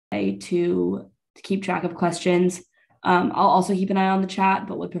to keep track of questions. I'll also keep an eye on the chat,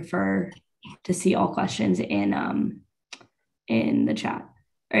 but would prefer to see all questions in the chat.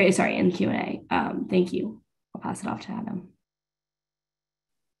 Or, sorry, in Q&A. Thank you. I'll pass it off to Adam.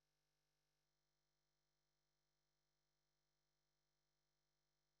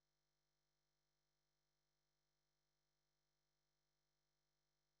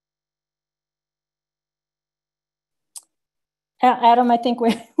 Adam, I think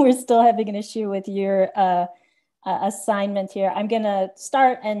we're still having an issue with your assignment here. I'm gonna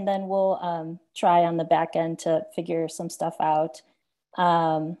start and then we'll try on the back end to figure some stuff out.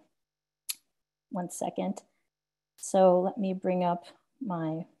 1 second. So let me bring up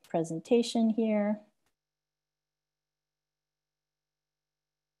my presentation here.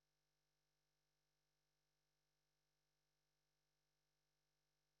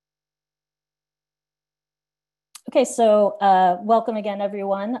 Okay, so welcome again,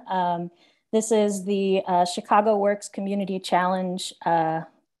 everyone. This is the Chicago Works Community Challenge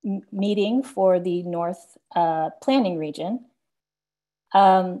meeting for the North Planning Region.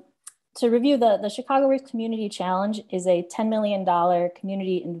 To review, the Chicago Works Community Challenge is a $10 million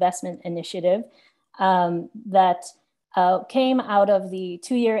community investment initiative that came out of the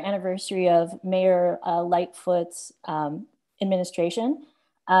 2-year anniversary of Mayor Lightfoot's administration.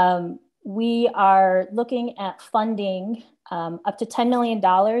 We are looking at funding up to $10 million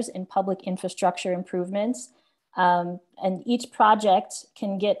in public infrastructure improvements. And each project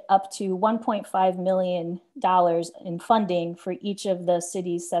can get up to $1.5 million in funding for each of the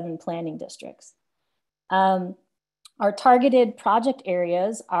city's 7 planning districts. Our targeted project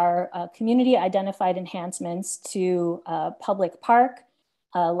areas are community identified enhancements to public park,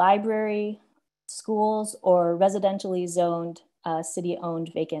 library, schools, or residentially zoned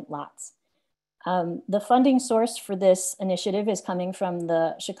city-owned vacant lots. The funding source for this initiative is coming from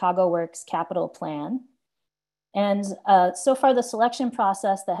the Chicago Works Capital Plan. And so far, the selection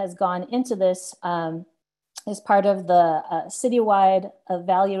process that has gone into this is part of the citywide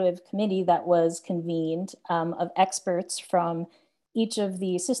evaluative committee that was convened of experts from each of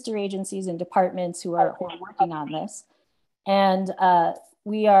the sister agencies and departments who are working on this. And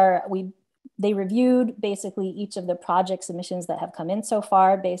they reviewed basically each of the project submissions that have come in so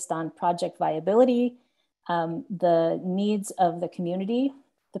far based on project viability, the needs of the community,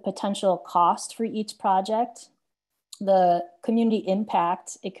 the potential cost for each project, the community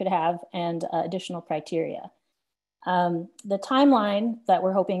impact it could have, and additional criteria. The timeline that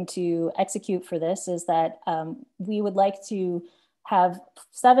we're hoping to execute for this is that we would like to have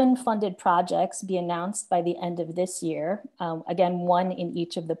 7 funded projects be announced by the end of this year, again, 1 in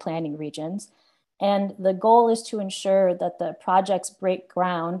each of the planning regions. And the goal is to ensure that the projects break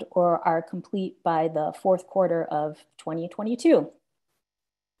ground or are complete by the 4th quarter of 2022.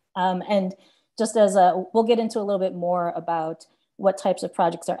 And just as we'll get into a little bit more about what types of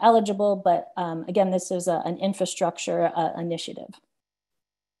projects are eligible, but again, this is an infrastructure initiative.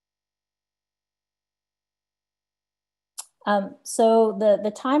 So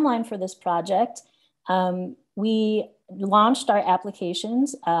the timeline for this project, we launched our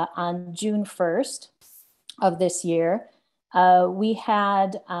applications on June 1st of this year. We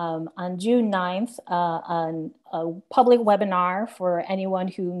had on June 9th a public webinar for anyone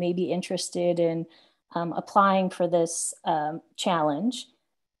who may be interested in applying for this challenge.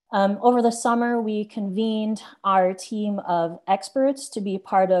 Over the summer, we convened our team of experts to be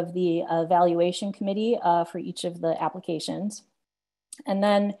part of the evaluation committee for each of the applications. And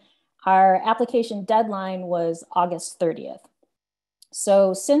then our application deadline was August 30th.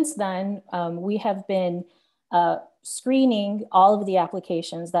 So since then, we have been screening all of the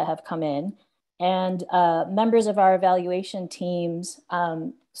applications that have come in, and members of our evaluation teams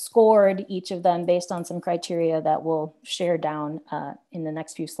scored each of them based on some criteria that we'll share down in the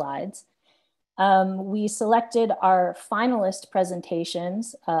next few slides. We selected our finalist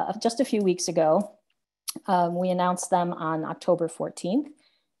presentations just a few weeks ago. We announced them on October 14th.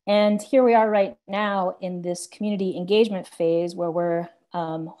 And here we are right now in this community engagement phase where we're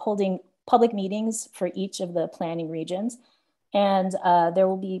holding public meetings for each of the planning regions. And there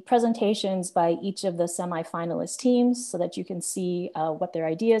will be presentations by each of the semi-finalist teams so that you can see what their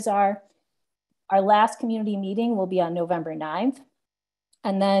ideas are. Our last community meeting will be on November 9th.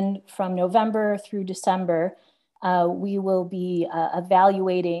 And then from November through December, we will be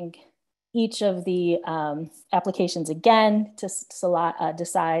evaluating each of the applications again to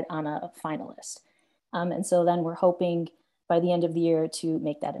decide on a finalist. And so then we're hoping by the end of the year to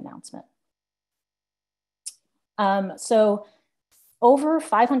make that announcement. So over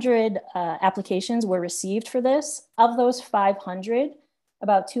 500 applications were received for this. Of those 500,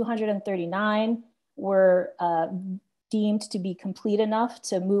 About 239 were deemed to be complete enough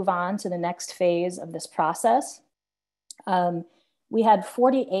to move on to the next phase of this process. We had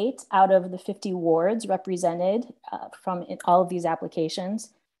 48 out of the 50 wards represented from all of these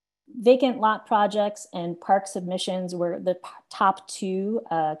applications. Vacant lot projects and park submissions were the top two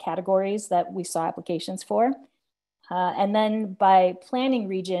categories that we saw applications for. And then by planning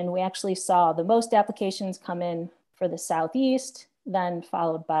region, we actually saw the most applications come in for the Southeast, then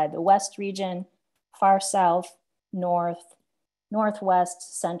followed by the West region, far South, North,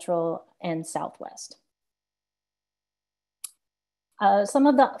 Northwest, Central, and Southwest. Some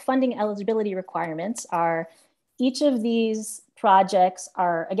of the funding eligibility requirements are each of these projects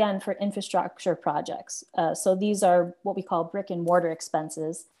are, again, for infrastructure projects. So these are what we call brick and mortar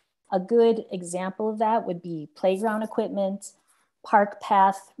expenses. A good example of that would be playground equipment, park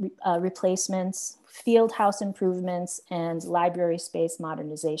path replacements, field house improvements, and library space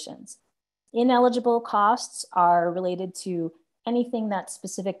modernizations. Ineligible costs are related to anything that's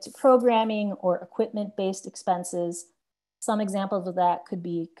specific to programming or equipment-based expenses. Some examples of that could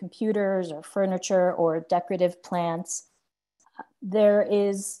be computers or furniture or decorative plants. There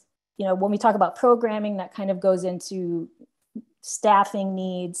is, when we talk about programming, that kind of goes into staffing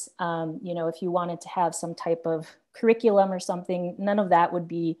needs. If you wanted to have some type of curriculum or something, none of that would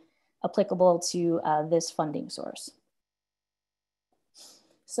be applicable to this funding source.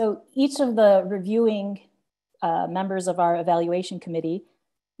 So each of the reviewing members of our evaluation committee,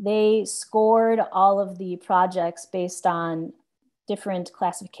 they scored all of the projects based on different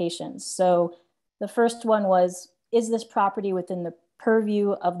classifications. So the first one was, is this property within the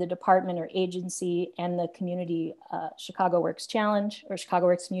purview of the department or agency and the community Chicago Works Challenge or Chicago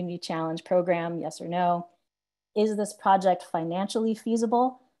Works Community Challenge program, yes or no? Is this project financially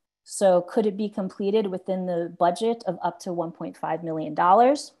feasible? So could it be completed within the budget of up to $1.5 million?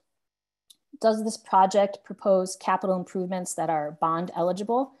 Does this project propose capital improvements that are bond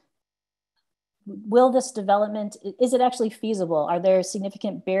eligible? Will this development, is it actually feasible? Are there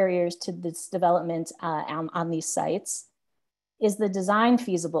significant barriers to this development on these sites? Is the design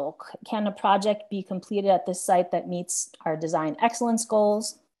feasible? Can a project be completed at this site that meets our design excellence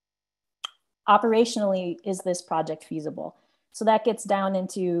goals? Operationally, is this project feasible? So that gets down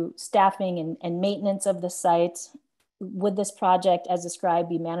into staffing and maintenance of the site. Would this project, as described,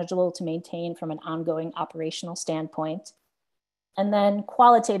 be manageable to maintain from an ongoing operational standpoint? And then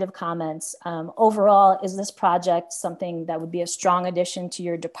qualitative comments. Overall, is this project something that would be a strong addition to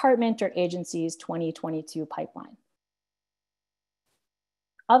your department or agency's 2022 pipeline?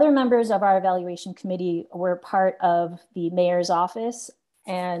 Other members of our evaluation committee were part of the mayor's office,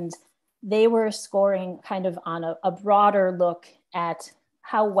 and they were scoring kind of on a broader look at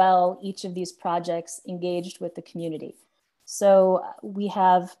how well each of these projects engaged with the community. So we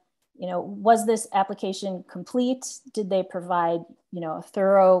have, was this application complete? Did they provide, a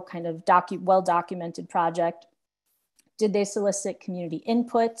thorough kind of well-documented project? Did they solicit community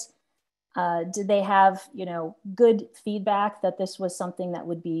input? Did they have, good feedback that this was something that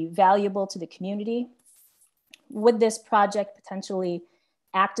would be valuable to the community? Would this project potentially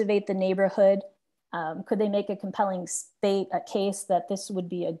activate the neighborhood? Could they make a compelling case that this would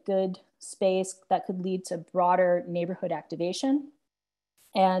be a good space that could lead to broader neighborhood activation?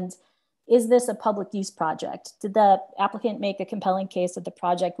 And is this a public use project? Did the applicant make a compelling case that the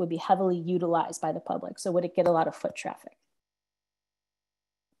project would be heavily utilized by the public? So would it get a lot of foot traffic?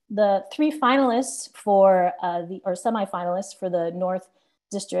 The three finalists for or semi-finalists for the North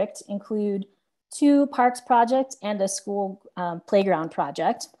District include 2 parks projects and a school playground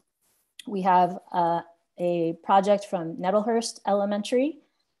project. We have a project from Nettlehurst Elementary,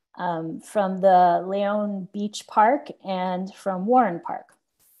 from the Leon Beach Park, and from Warren Park.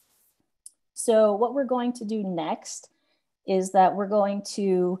 So what we're going to do next is that we're going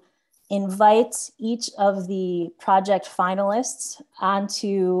to invite each of the project finalists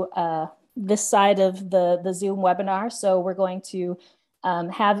onto this side of the Zoom webinar. So we're going to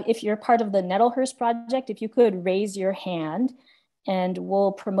have, if you're part of the Nettlehurst project, if you could raise your hand, and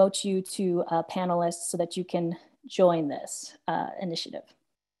we'll promote you to a panelist so that you can join this initiative.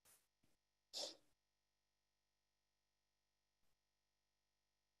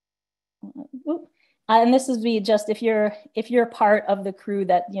 And this would be just if you're part of the crew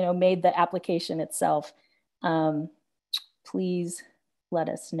that made the application itself, please let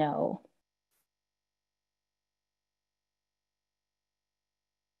us know.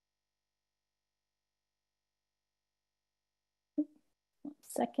 One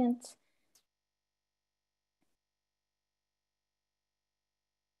second.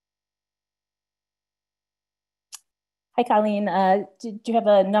 Hi, Colleen. Do you have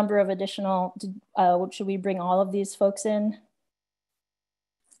a number of additional, should we bring all of these folks in?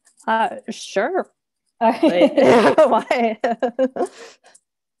 Sure. All right. Why?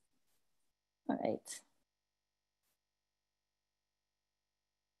 All right.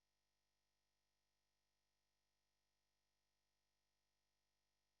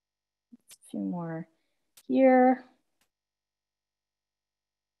 A few more here.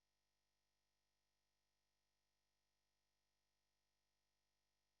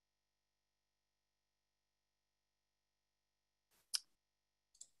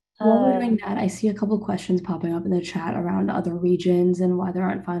 While we're doing that, I see a couple questions popping up in the chat around other regions and why there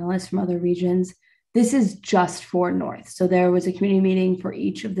aren't finalists from other regions. This is just for North. So there was a community meeting for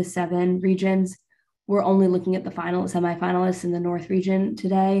each of the 7 regions. We're only looking at the semifinalists in the North region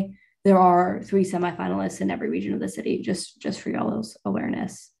today. There are 3 semifinalists in every region of the city, just for y'all's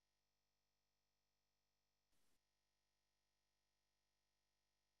awareness.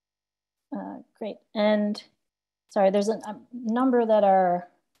 Great. And sorry, there's a number that are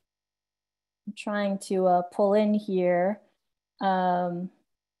I'm trying to pull in here. Can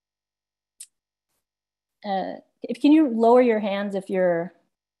you lower your hands if you're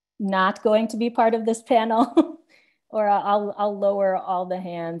not going to be part of this panel? Or I'll lower all the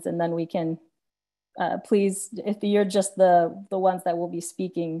hands and then we can, please, if you're just the ones that will be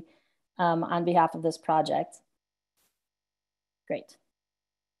speaking on behalf of this project. Great.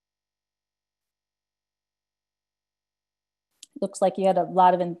 Looks like you had a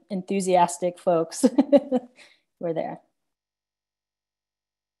lot of enthusiastic folks who were there.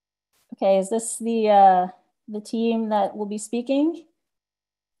 Okay, is this the team that will be speaking?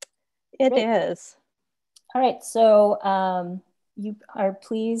 It is. All right, so you are,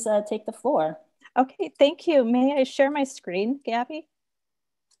 please take the floor. Okay, thank you. May I share my screen, Gabby?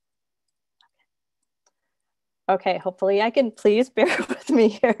 Okay, hopefully I can, please bear with me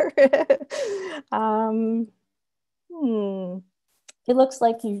here. It looks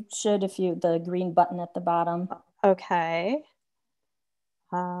like you should if you, the green button at the bottom. Okay.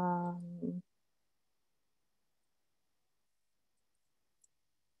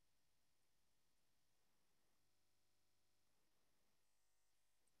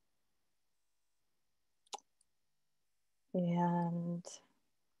 And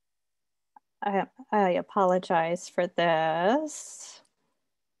I apologize for this.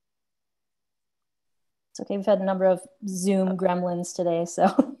 It's okay, we've had a number of Zoom gremlins today,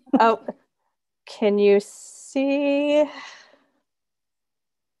 so. Oh, can you see?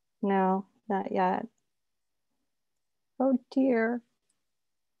 No, not yet. Oh dear.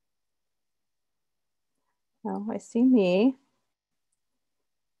 No, I see me.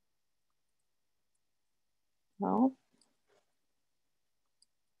 No.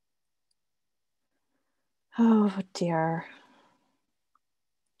 Oh dear.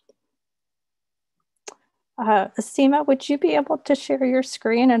 Seema, would you be able to share your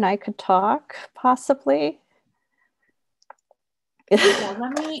screen and I could talk, possibly? Yeah,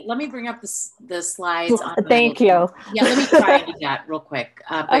 let me bring up the slides. On Thank you. Yeah, let me try and do that real quick.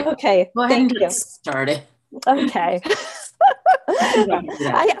 Okay, go ahead and get started. Okay.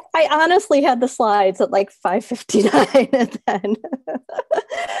 I honestly had the slides at like 5:59 and then.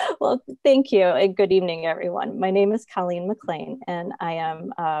 Well, thank you and good evening, everyone. My name is Colleen McLean and I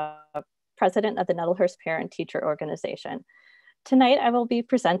am president of the Nettlehurst Parent Teacher Organization. Tonight, I will be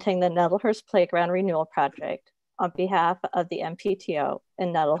presenting the Nettlehurst Playground Renewal Project on behalf of the MPTO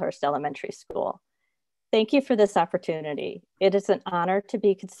in Nettlehurst Elementary School. Thank you for this opportunity. It is an honor to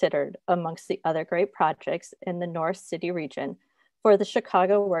be considered amongst the other great projects in the North City region for the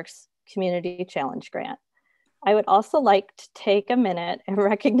Chicago Works Community Challenge Grant. I would also like to take a minute and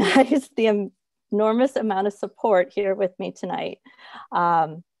recognize the enormous amount of support here with me tonight.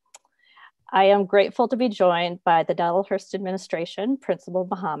 I am grateful to be joined by the Nettlehurst administration, Principal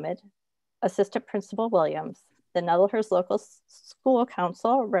Muhammad, Assistant Principal Williams, the Nettlehurst Local School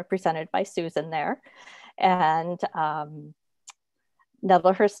Council, represented by Susan there, and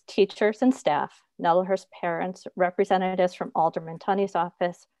Nettlehurst teachers and staff, Nettlehurst parents, representatives from Alderman Tunney's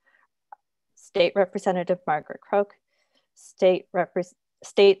office, State Representative Margaret Croak, State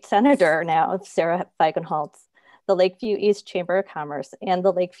Senator now, Sarah Feigenholz, the Lakeview East Chamber of Commerce, and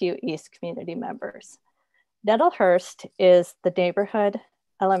the Lakeview East community members. Nettlehurst is the neighborhood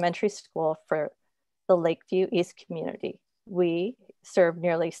elementary school for the Lakeview East community. We serve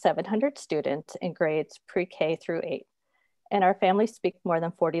nearly 700 students in grades pre-K through 8, and our families speak more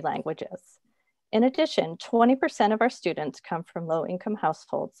than 40 languages. In addition, 20% of our students come from low-income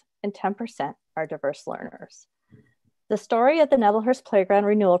households and 10% are diverse learners. The story of the Nettlehurst Playground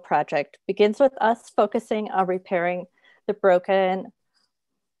Renewal Project begins with us focusing on repairing the broken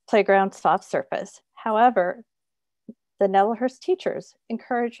playground soft surface. However, the Nettlehurst teachers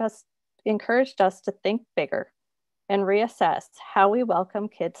encouraged us to think bigger and reassess how we welcome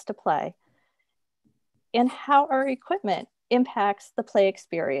kids to play and how our equipment impacts the play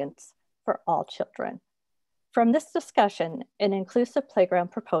experience for all children. From this discussion, an inclusive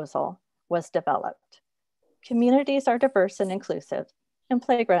playground proposal was developed. Communities are diverse and inclusive, and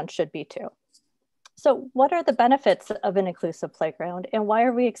playgrounds should be too. So what are the benefits of an inclusive playground, and why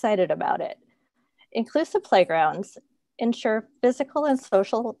are we excited about it? Inclusive playgrounds ensure physical and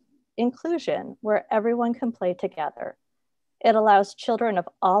social inclusion where everyone can play together. It allows children of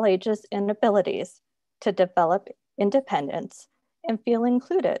all ages and abilities to develop independence and feel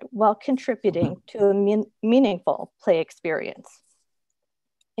included while contributing to a meaningful play experience.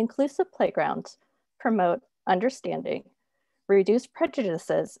 Inclusive playgrounds promote understanding, reduce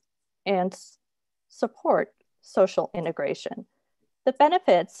prejudices, and support social integration. The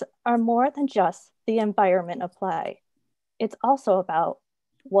benefits are more than just the environment of play. It's also about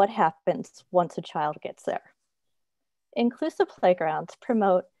what happens once a child gets there. Inclusive playgrounds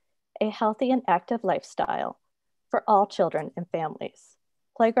promote a healthy and active lifestyle for all children and families.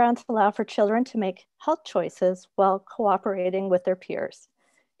 Playgrounds allow for children to make health choices while cooperating with their peers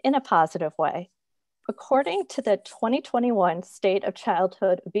in a positive way. According to the 2021 State of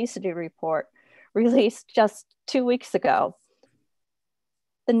Childhood Obesity Report released just 2 weeks ago,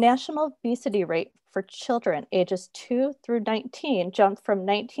 the national obesity rate for children ages 2 through 19 jumped from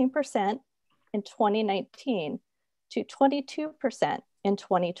 19% in 2019 to 22% in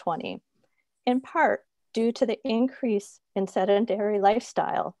 2020, in part due to the increase in sedentary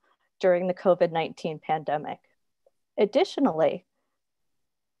lifestyle during the COVID-19 pandemic. Additionally,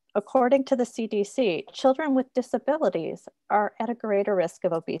 according to the CDC, children with disabilities are at a greater risk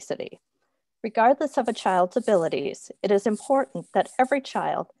of obesity. Regardless of a child's abilities, it is important that every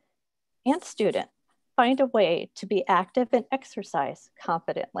child and student find a way to be active and exercise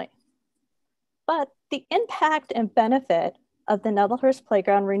confidently. But the impact and benefit of the Nettlehurst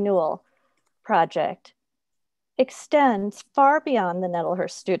Playground Renewal project extends far beyond the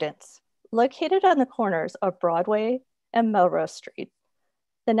Nettlehurst students. Located on the corners of Broadway and Melrose Street,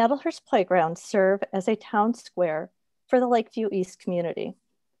 the Nettlehurst playgrounds serve as a town square for the Lakeview East community.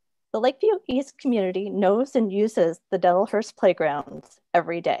 The Lakeview East community knows and uses the Nettlehurst playgrounds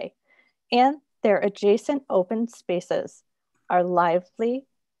every day, and their adjacent open spaces are lively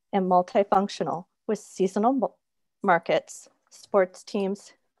and multifunctional with seasonal markets, sports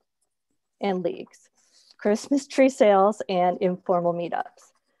teams, and leagues, Christmas tree sales, and informal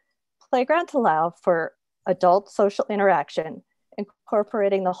meetups. Playgrounds allow for adult social interaction,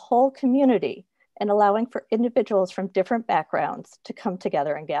 incorporating the whole community and allowing for individuals from different backgrounds to come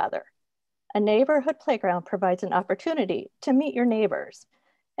together and gather. A neighborhood playground provides an opportunity to meet your neighbors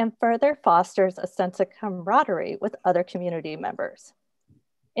and further fosters a sense of camaraderie with other community members.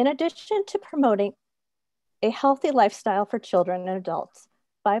 In addition to promoting a healthy lifestyle for children and adults,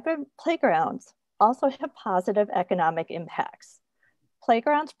 vibrant playgrounds also have positive economic impacts.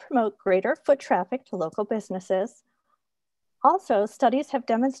 Playgrounds promote greater foot traffic to local businesses. Also, studies have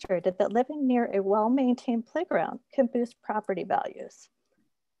demonstrated that living near a well-maintained playground can boost property values.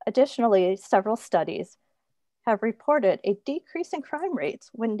 Additionally, several studies have reported a decrease in crime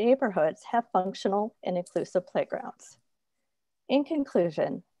rates when neighborhoods have functional and inclusive playgrounds. In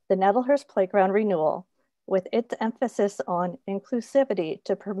conclusion, the Nettlehurst Playground Renewal, with its emphasis on inclusivity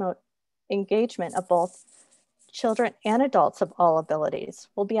to promote engagement of both children and adults of all abilities,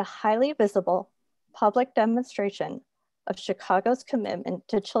 will be a highly visible public demonstration of Chicago's commitment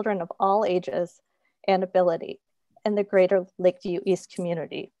to children of all ages and ability and the greater Lakeview East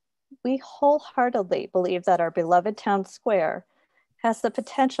community. We wholeheartedly believe that our beloved town square has the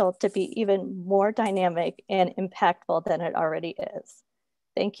potential to be even more dynamic and impactful than it already is.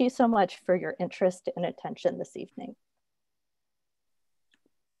 Thank you so much for your interest and attention this evening.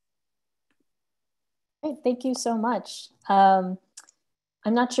 Great, thank you so much.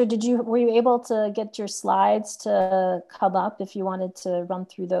 I'm not sure, were you able to get your slides to come up if you wanted to run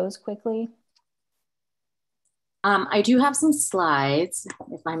through those quickly? I do have some slides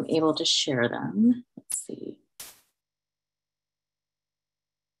if I'm able to share them. Let's see.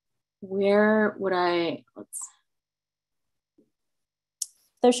 Where would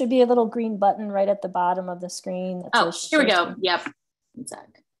There should be a little green button right at the bottom of the screen. Oh, here we go. Yep. One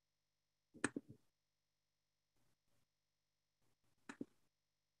sec.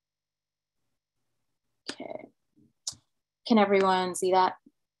 Okay. Can everyone see that?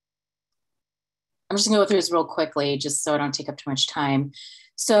 I'm just gonna go through this real quickly just so I don't take up too much time.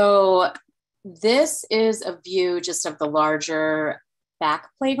 So this is a view just of the larger back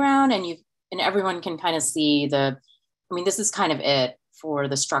playground, and everyone can kind of see this is kind of it for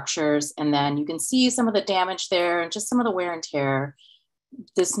the structures. And then you can see some of the damage there and just some of the wear and tear.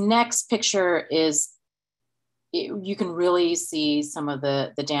 This next picture you can really see some of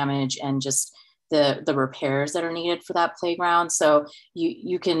the damage and just the repairs that are needed for that playground. So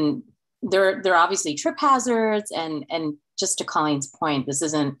you can, there are obviously trip hazards, and just to Colleen's point, this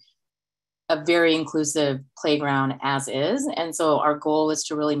isn't a very inclusive playground as is. And so our goal is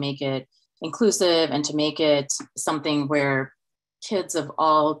to really make it inclusive and to make it something where kids of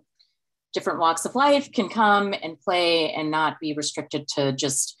all different walks of life can come and play and not be restricted to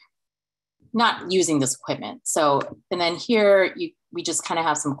just not using this equipment. So, and then here we just kind of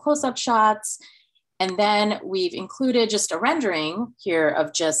have some close-up shots. And then we've included just a rendering here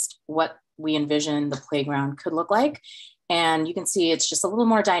of just what we envision the playground could look like. And you can see it's just a little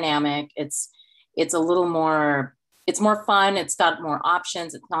more dynamic. It's a little more, it's more fun. It's got more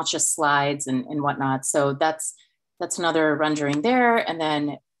options. It's not just slides and whatnot. So that's another rendering there. And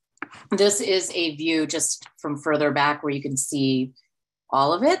then this is a view just from further back where you can see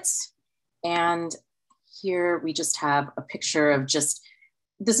all of it. And here we just have a picture of just,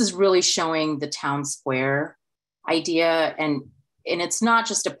 this is really showing the town square idea. And it's not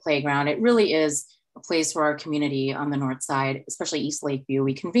just a playground. It really is a place where our community on the north side, especially East Lakeview,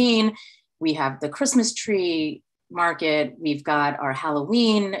 we convene. We have the Christmas tree market. We've got our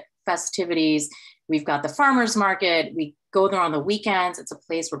Halloween festivities. We've got the farmers market. We go there on the weekends. It's a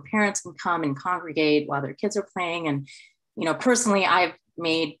place where parents can come and congregate while their kids are playing. And, personally, I've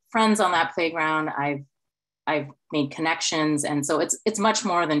made friends on that playground. I've made connections. And so it's much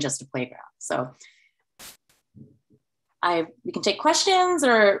more than just a playground. So we can take questions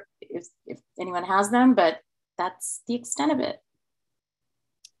or if anyone has them, but that's the extent of it.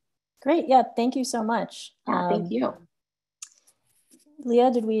 Great. Yeah. Thank you so much. Yeah, thank you.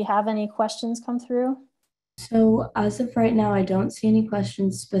 Leah, did we have any questions come through? So as of right now, I don't see any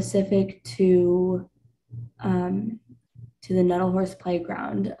questions specific to the Nettle Horse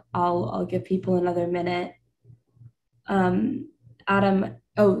Playground. I'll give people another minute. Adam,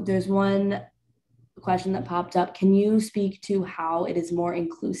 there's one question that popped up. Can you speak to how it is more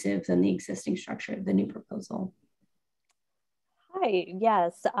inclusive than the existing structure of the new proposal? Hi,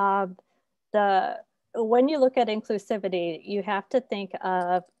 yes. When you look at inclusivity, you have to think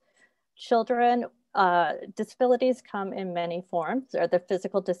of children. Disabilities come in many forms, or the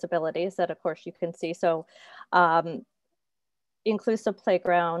physical disabilities that of course you can see. So inclusive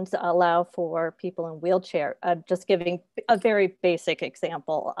playgrounds allow for people in wheelchair, just giving a very basic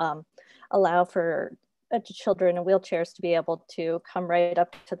example, allow for children in wheelchairs to be able to come right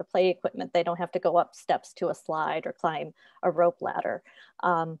up to the play equipment. They don't have to go up steps to a slide or climb a rope ladder.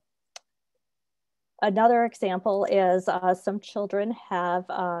 Another example is some children have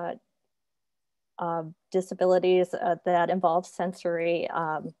disabilities that involve sensory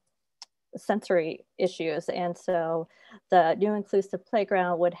issues. And so the new inclusive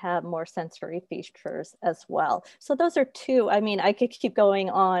playground would have more sensory features as well. So those are two. I mean, I could keep going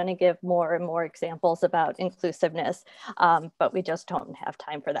on and give more and more examples about inclusiveness, but we just don't have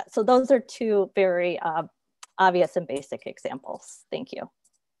time for that. So those are two very obvious and basic examples. Thank you.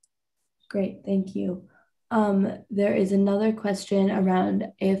 Great, thank you. There is another question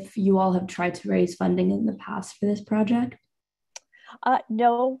around if you all have tried to raise funding in the past for this project.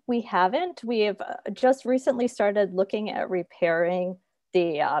 No, we haven't. We have just recently started looking at repairing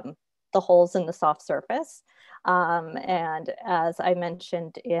the holes in the soft surface. And as I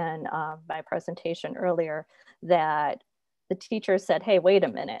mentioned in my presentation earlier, that the teacher said, hey, wait a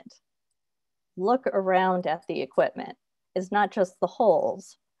minute, look around at the equipment. It's not just the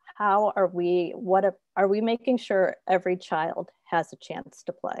holes. How are we, are we making sure every child has a chance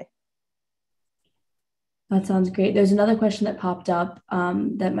to play? That sounds great. There's another question that popped up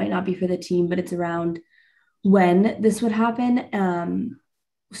that might not be for the team, but it's around when this would happen.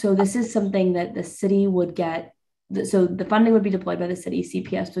 So this is something that the city would get. So the funding would be deployed by the city.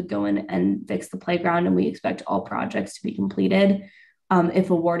 CPS would go in and fix the playground, and we expect all projects to be completed if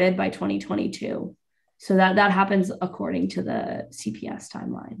awarded by 2022. So that happens according to the CPS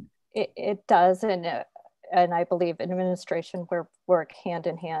timeline. It does, and I believe administration will work hand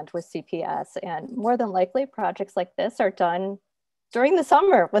in hand with CPS, and more than likely projects like this are done during the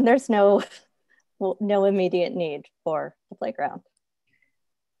summer when there's no immediate need for the playground.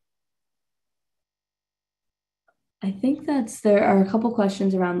 I think there are a couple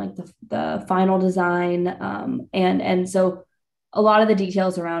questions around like the final design, and so a lot of the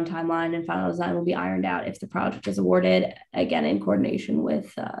details around timeline and final design will be ironed out if the project is awarded, again, in coordination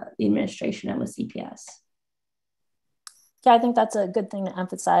with the administration and with CPS. Yeah, I think that's a good thing to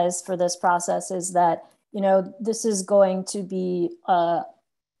emphasize for this process is that, you know, this is going to be a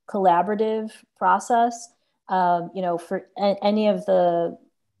collaborative process. You know, for any of the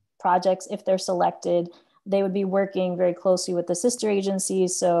projects, if they're selected, they would be working very closely with the sister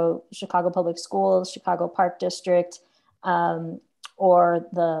agencies. So Chicago Public Schools, Chicago Park District, or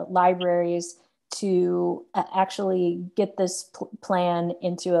the libraries to actually get this plan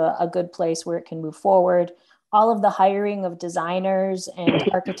into a good place where it can move forward. All of the hiring of designers and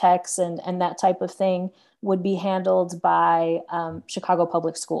architects and that type of thing would be handled by Chicago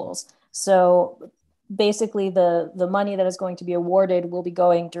Public Schools. So basically the money that is going to be awarded will be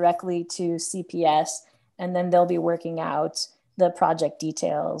going directly to CPS, and then they'll be working out the project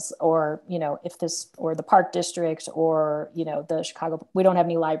details, or, you know, if this, or the park district, or, you know, the Chicago, we don't have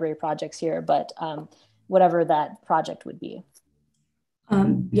any library projects here, but whatever that project would be.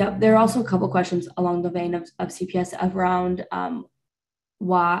 Yeah, there are also a couple questions along the vein of CPS around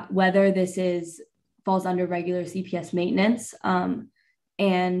whether this falls under regular CPS maintenance,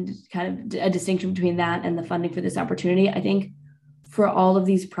 and kind of a distinction between that and the funding for this opportunity. I think for all of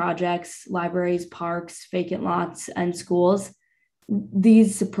these projects, libraries, parks, vacant lots, and schools,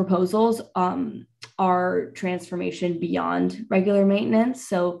 these proposals are transformation beyond regular maintenance.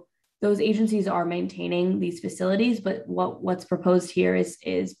 So those agencies are maintaining these facilities, but what's proposed here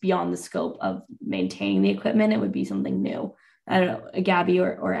is beyond the scope of maintaining the equipment. It would be something new. I don't know, Gabby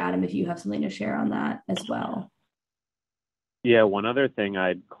or Adam, if you have something to share on that as well. Yeah, one other thing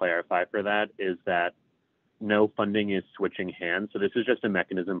I'd clarify for that is that no funding is switching hands. So this is just a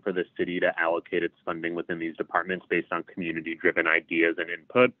mechanism for the city to allocate its funding within these departments based on community-driven ideas and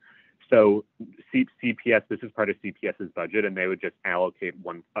input. So CPS, this is part of CPS's budget, and they would just allocate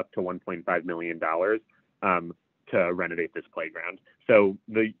up to $1.5 million to renovate this playground. So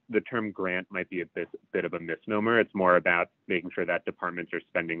the term grant might be a bit of a misnomer. It's more about making sure that departments are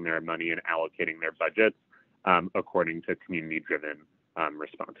spending their money and allocating their budgets according to community-driven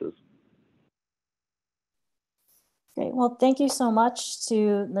responses. Great. Well, thank you so much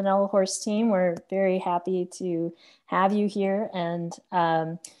to the Nelhorst team. We're very happy to have you here, and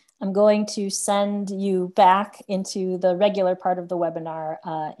I'm going to send you back into the regular part of the webinar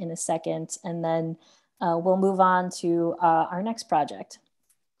in a second, and then we'll move on to our next project.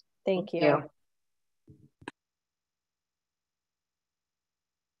 Thank you.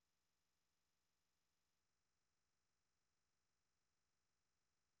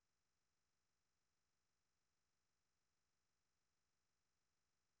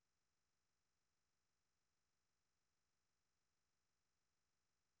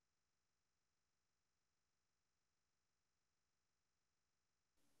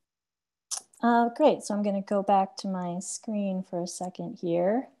 Great, so I'm going to go back to my screen for a second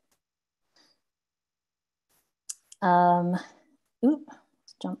here. Let's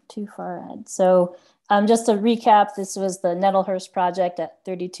jump too far ahead. So just to recap, this was the Nettlehurst project at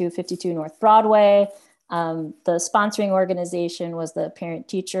 3252 North Broadway. The sponsoring organization was the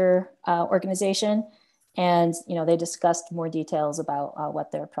parent-teacher organization, and they discussed more details about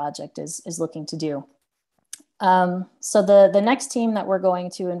what their project is looking to do. So the next team that we're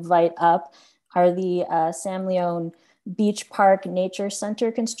going to invite up are the Sam Leone Beach Park Nature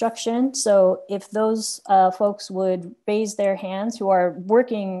Center construction. So if those folks would raise their hands who are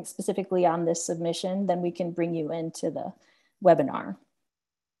working specifically on this submission, then we can bring you into the webinar.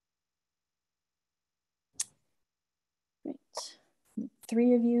 Great.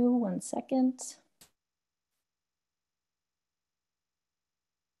 3 of you, 1 second.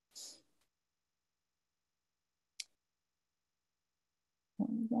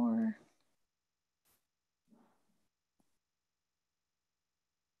 One more.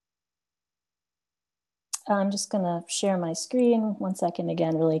 I'm just going to share my screen 1 second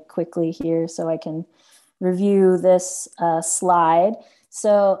again really quickly here so I can review this slide.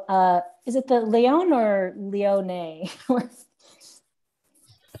 So is it the Leone or Leone? Yeah,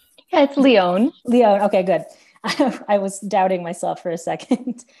 it's Leone. Leone, okay, good. I was doubting myself for a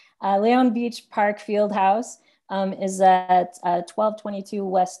second. Leone Beach Park Fieldhouse is at 1222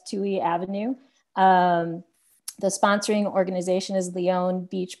 West Touhy Avenue. The sponsoring organization is Leone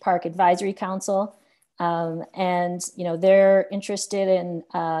Beach Park Advisory Council. And they're interested in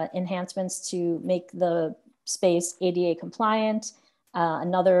enhancements to make the space ADA compliant, a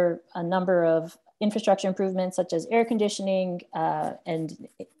number of infrastructure improvements such as air conditioning and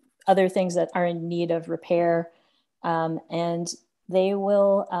other things that are in need of repair. And they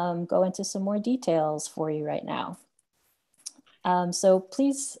will go into some more details for you right now. So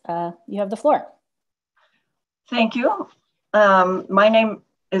please, you have the floor. Thank you. My name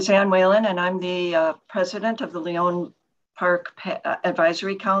is Ann Whalen, and I'm the president of the Leon Park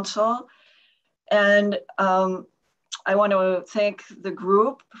Advisory Council. And I want to thank the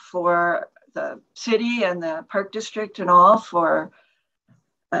group, for the city and the Park District and all, for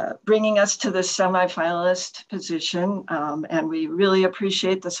bringing us to the semifinalist position. And we really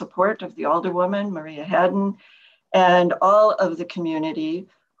appreciate the support of the Alderwoman, Maria Haddon, and all of the community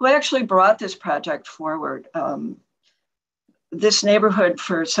who actually brought this project forward. This neighborhood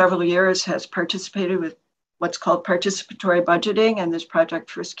for several years has participated with what's called participatory budgeting, and this project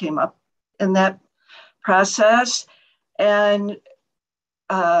first came up in that process. And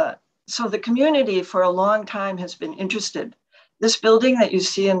so the community for a long time has been interested. This building that you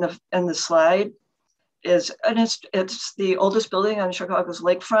see in the slide is, and it's the oldest building on Chicago's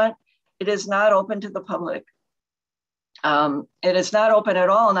lakefront. It is not open to the public. It is not open at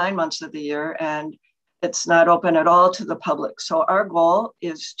all 9 months of the year, and it's not open at all to the public. So our goal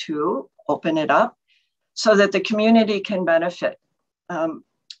is to open it up so that the community can benefit.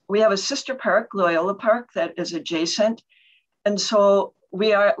 We have a sister park, Loyola Park, that is adjacent. And so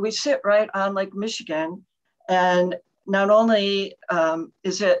we sit right on Lake Michigan. And not only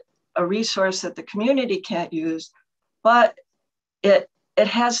is it a resource that the community can't use, but it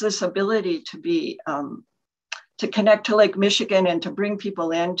has this ability to be, to connect to Lake Michigan and to bring people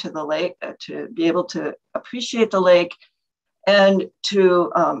into the lake, to be able to appreciate the lake, and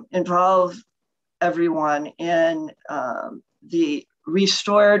to involve everyone in the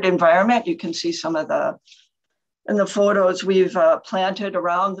restored environment. You can see some of in the photos we've planted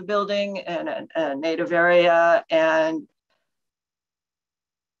around the building in a native area. And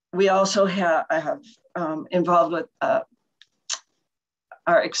we also have involved with,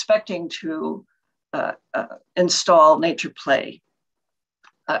 are expecting to install nature play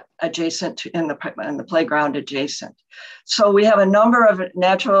adjacent to, in the playground adjacent. So we have a number of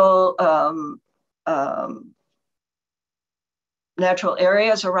natural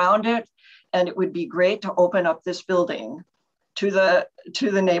areas around it, and it would be great to open up this building to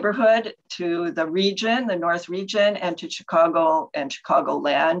the neighborhood, to the region, the North region, and to Chicago and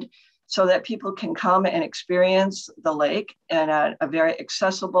Chicagoland, so that people can come and experience the lake in a very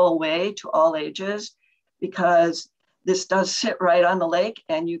accessible way to all ages, because this does sit right on the lake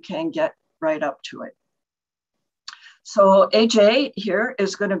and you can get right up to it. So AJ here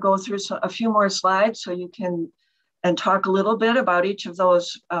is going to go through a few more slides so you can talk a little bit about each of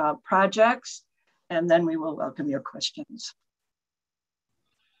those projects, and then we will welcome your questions.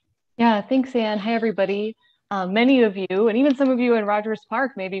 Yeah, thanks, Ann. Hi, everybody. Many of you, and even some of you in Rogers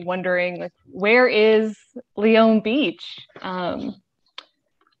Park, may be wondering, like, where is Leon Beach? Let's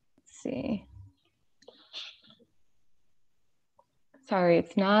see. Sorry,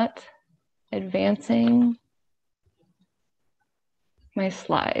 it's not advancing my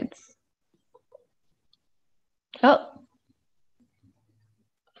slides. Oh.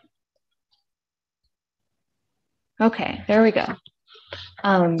 Okay, there we go.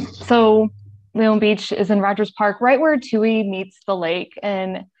 So Leon Beach is in Rogers Park, right where Toohey meets the lake.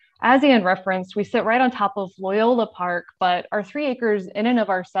 And as Ann referenced, we sit right on top of Loyola Park, but are 3 acres in and of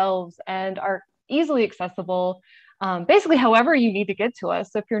ourselves and are easily accessible, basically however you need to get to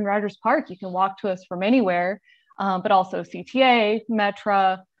us. So if you're in Rogers Park, you can walk to us from anywhere, but also CTA,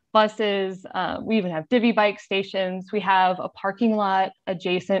 Metra, buses. We even have divvy bike stations. We have a parking lot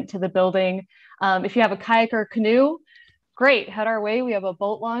adjacent to the building. If you have a kayak or canoe, great, head our way. We have a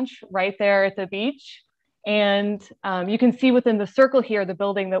boat launch right there at the beach. And you can see within the circle here, the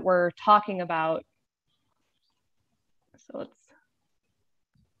building that we're talking about. So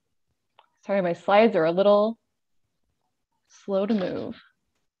sorry, my slides are a little slow to move.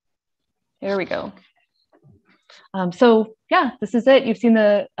 There we go. So yeah, this is it. You've seen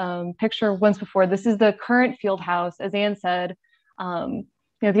the picture once before. This is the current field house. As Ann said,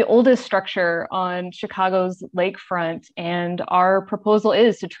 the oldest structure on Chicago's lakefront. And our proposal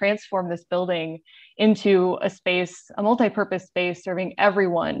is to transform this building into a space, a multi-purpose space serving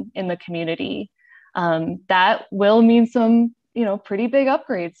everyone in the community. That will mean some, pretty big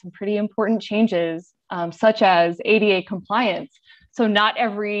upgrades, some pretty important changes, such as ADA compliance. So not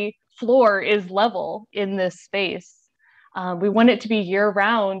every floor is level in this space. We want it to be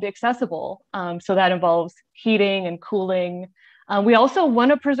year-round accessible. So that involves heating and cooling. We also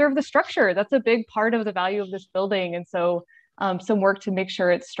want to preserve the structure. That's a big part of the value of this building. And so some work to make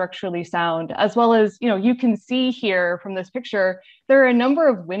sure it's structurally sound, as well as, you can see here from this picture, there are a number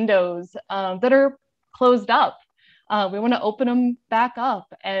of windows that are closed up. We want to open them back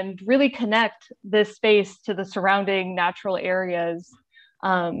up and really connect this space to the surrounding natural areas.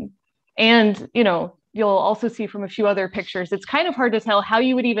 And, you know, you'll also see from a few other pictures, it's kind of hard to tell how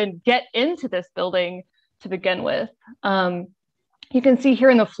you would even get into this building to begin with. You can see here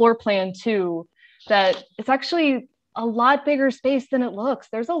in the floor plan too, that it's actually a lot bigger space than it looks.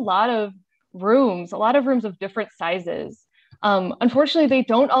 There's a lot of rooms of different sizes. Unfortunately, they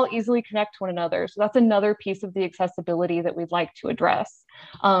don't all easily connect to one another. So that's another piece of the accessibility that we'd like to address.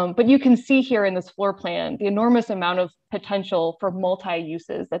 But you can see here in this floor plan, the enormous amount of potential for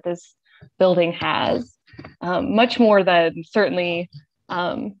multi-uses that this building has, much more than certainly,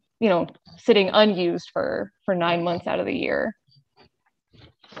 you know, sitting unused for 9 months out of the year.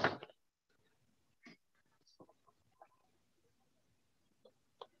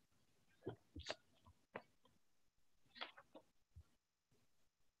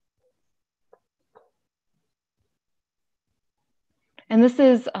 And this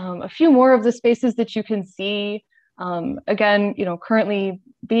is a few more of the spaces that you can see. Again, you know, currently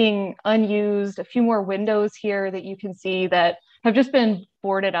being unused, a few more windows here that you can see that have just been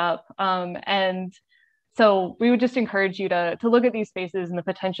boarded up. And so we would just encourage you to look at these spaces and the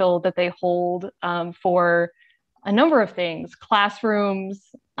potential that they hold for a number of things: classrooms,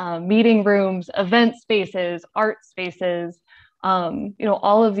 meeting rooms, event spaces, art spaces. You know,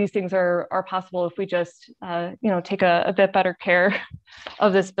 all of these things are possible if we just, you know, take a bit better care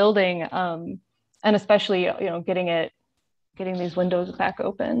of this building, and especially, you know, getting these windows back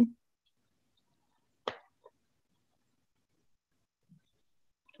open.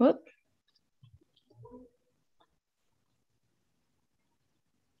 Whoop.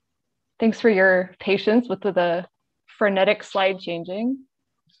 Thanks for your patience with the frenetic slide changing.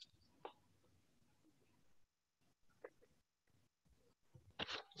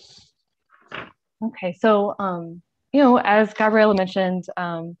 Okay, so, you know, as Gabriela mentioned,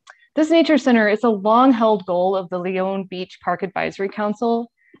 this nature center is a long-held goal of the Leon Beach Park Advisory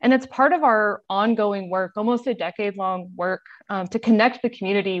Council, and it's part of our ongoing work, almost a decade-long work, to connect the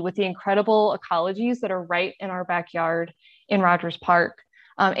community with the incredible ecologies that are right in our backyard in Rogers Park.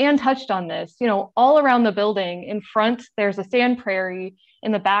 Anne touched on this, you know, all around the building. In front, there's a sand prairie.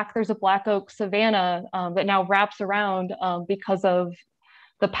 In the back, there's a black oak savanna that now wraps around because of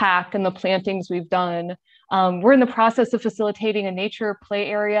the pack and the plantings we've done. We're in the process of facilitating a nature play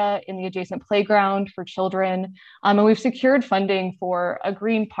area in the adjacent playground for children. And we've secured funding for a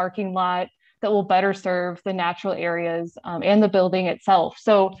green parking lot that will better serve the natural areas and the building itself.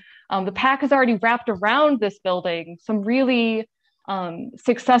 So the pack has already wrapped around this building some really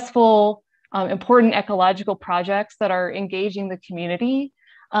successful, important ecological projects that are engaging the community.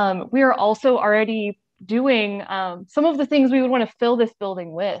 We are also already doing some of the things we would want to fill this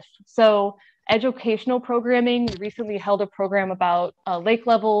building with. So educational programming, we recently held a program about lake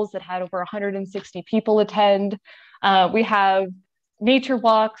levels that had over 160 people attend. We have nature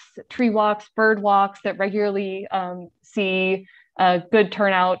walks, tree walks, bird walks that regularly see a good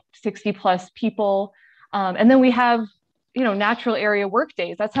turnout, 60 plus people. And then we have, you know, natural area work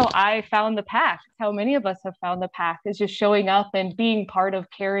days. That's how I found the pack. That's how many of us have found the pack, is just showing up and being part of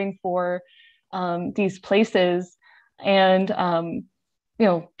caring for these places. And, you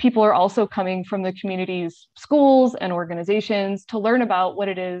know, people are also coming from the community's schools and organizations to learn about what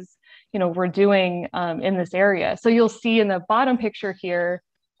it is, you know, we're doing in this area. So you'll see in the bottom picture here,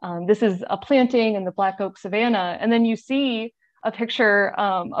 this is a planting in the black oak savanna. And then you see a picture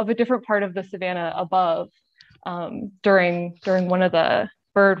of a different part of the savanna above during one of the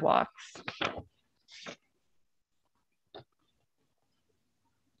bird walks.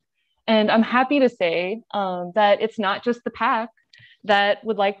 And I'm happy to say that it's not just the pack that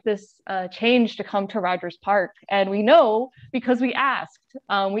would like this change to come to Rogers Park. And we know because we asked.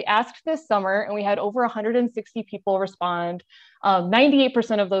 We asked this summer and we had over 160 people respond.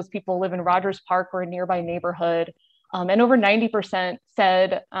 98% of those people live in Rogers Park or a nearby neighborhood. And over 90%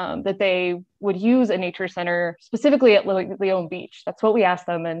 said that they would use a nature center, specifically at Leon Beach. That's what we asked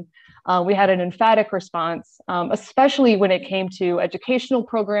them. And we had an emphatic response, especially when it came to educational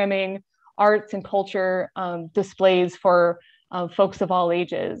programming, arts and culture displays for folks of all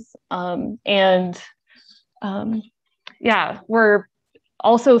ages. Yeah, we're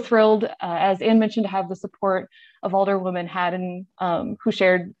also thrilled, as Anne mentioned, to have the support of Alderwoman Haddon, who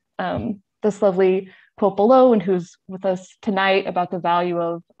shared this lovely quote below and who's with us tonight about the value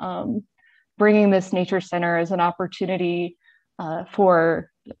of bringing this nature center as an opportunity for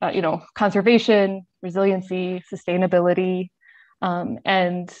you know, conservation, resiliency, sustainability,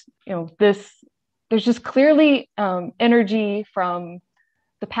 and you know, there's just clearly energy from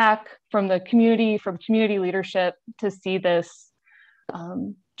the PAC, from the community, from community leadership, to see this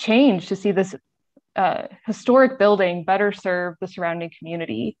change, to see this historic building better serve the surrounding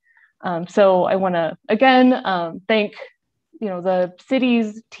community. So I want to again thank the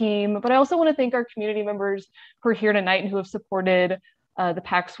city's team, but I also want to thank our community members who are here tonight and who have supported the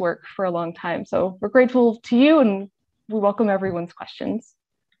PAC's work for a long time. So we're grateful to you, and we welcome everyone's questions.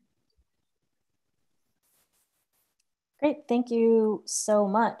 Great, thank you so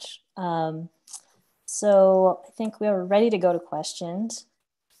much. So I think we are ready to go to questions.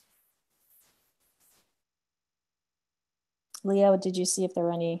 Leah, did you see if there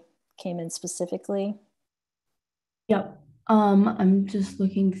were any came in specifically? Yep. I'm just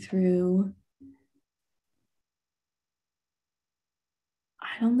looking through.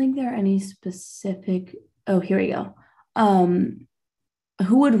 I don't think there are any specific. Oh, here we go.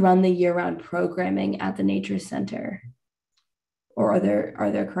 Who would run the year-round programming at the Nature Center? Or are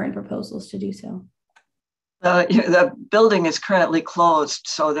there current proposals to do so? The building is currently closed,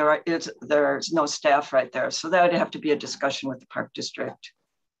 so there's no staff right there. So that would have to be a discussion with the Park District.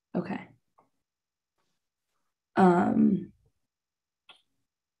 Okay.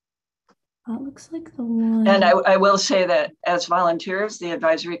 That looks like the one. And I will say that as volunteers, the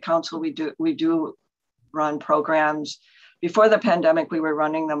advisory council, we do run programs. Before the pandemic, we were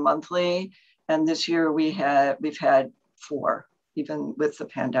running them monthly, and this year we've had 4, even with the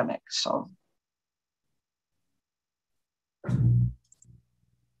pandemic. So.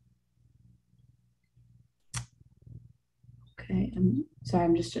 Okay, I'm sorry,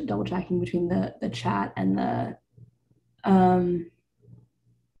 I'm just double checking between the chat and the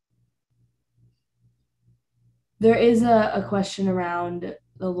there is a question around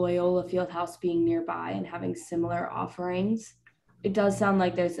the Loyola Fieldhouse being nearby and having similar offerings. It does sound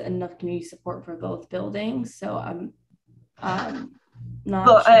like there's enough community support for both buildings, so I'm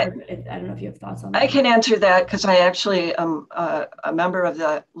not sure. I don't know if you have thoughts on that. I can answer that because I actually am a member of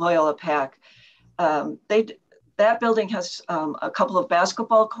the Loyola PAC. That building has a couple of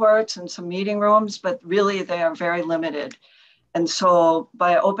basketball courts and some meeting rooms, but really they are very limited. And so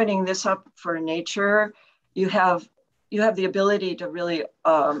by opening this up for nature, you have the ability to really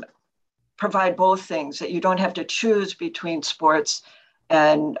provide both things, that you don't have to choose between sports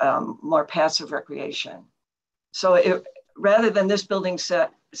and more passive recreation. So rather than this building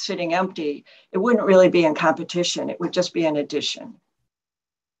sitting empty, it wouldn't really be in competition. It would just be an addition.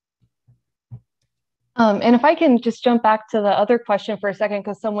 And if I can just jump back to the other question for a second,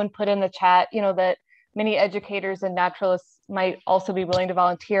 because someone put in the chat, that many educators and naturalists might also be willing to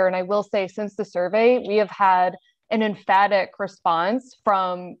volunteer. And I will say, since the survey, we have had an emphatic response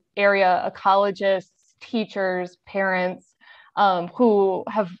from area ecologists, teachers, parents, who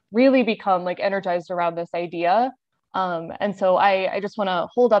have really become energized around this idea. And so I just want to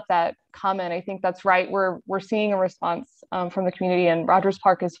hold up that comment. I think that's right. We're seeing a response from the community, and Rogers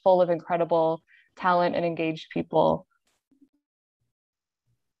Park is full of incredible talent and engaged people.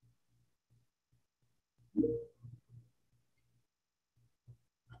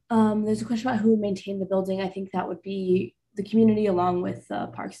 There's a question about who would maintain the building. I think that would be the community along with the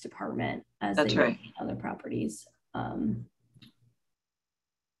Parks Department as they maintain other properties.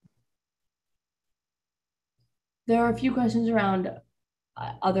 There are a few questions around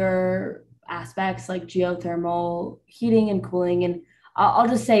other aspects like geothermal heating and cooling, and I'll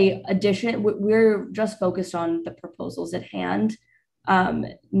just say we're just focused on the proposals at hand,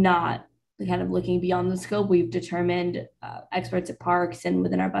 not kind of looking beyond the scope. We've determined, experts at Parks and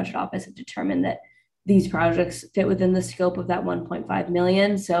within our budget office have determined that these projects fit within the scope of that 1.5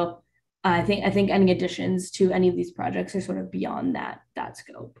 million. So I think any additions to any of these projects are sort of beyond that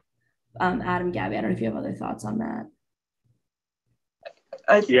scope. Adam, Gabby, I don't know if you have other thoughts on that.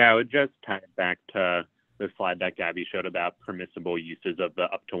 I would just tie it back to the slide that Gabby showed about permissible uses of the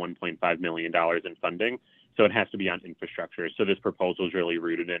up to $1.5 million in funding. So it has to be on infrastructure. So this proposal is really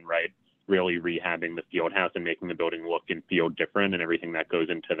rooted in, really rehabbing the field house and making the building look and feel different and everything that goes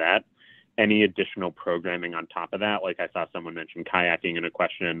into that. Any additional programming on top of that, like I saw someone mention kayaking in a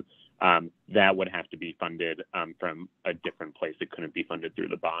question, that would have to be funded from a different place. It couldn't be funded through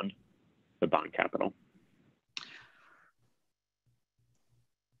the bond capital.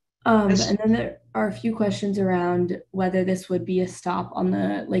 And then there are a few questions around whether this would be a stop on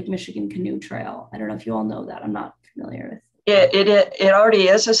the Lake Michigan Canoe Trail. I don't know if you all know that. I'm not familiar with. It already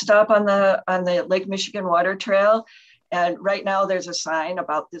is a stop on the Lake Michigan Water Trail. And right now there's a sign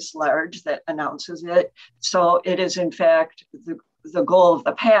about this large that announces it. So it is in fact the goal of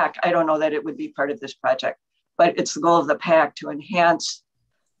the PAC. I don't know that it would be part of this project, but it's the goal of the PAC to enhance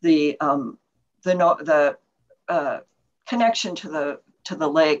the connection to to the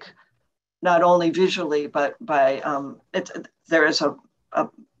lake, not only visually, but by, there is a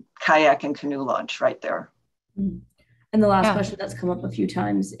kayak and canoe launch right there. And the last question that's come up a few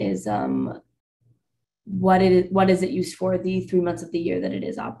times is what is it used for the 3 months of the year that it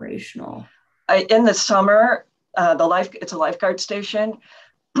is operational? In the summer, it's a lifeguard station.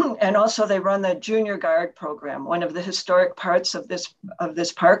 And also they run the Junior Guard program. One of the historic parts of this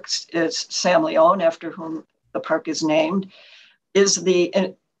park is Sam Leone, after whom the park is named, is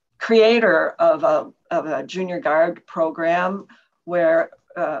the creator of a Junior Guard program where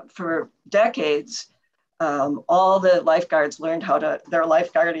for decades, all the lifeguards learned their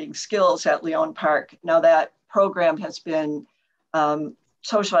lifeguarding skills at Leone Park. Now that program has been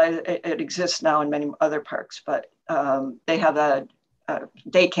socialized. It exists now in many other parks, but they have a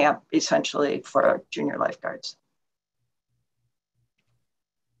day camp essentially for junior lifeguards.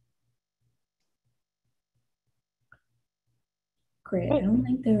 Great. I don't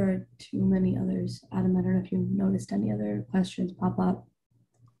think there are too many others. Adam, I don't know if you noticed any other questions pop up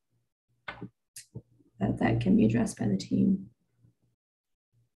that can be addressed by the team.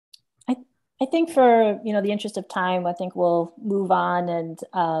 I think for, the interest of time, I think we'll move on. And,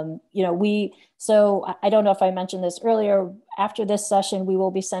 so I don't know if I mentioned this earlier, after this session, we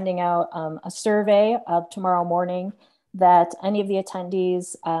will be sending out a survey tomorrow morning that any of the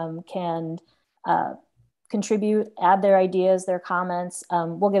attendees can contribute, add their ideas, their comments.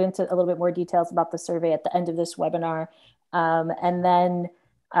 We'll get into a little bit more details about the survey at the end of this webinar. And then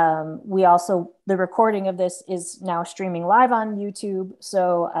the recording of this is now streaming live on YouTube.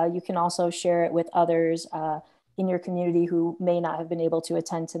 So you can also share it with others in your community who may not have been able to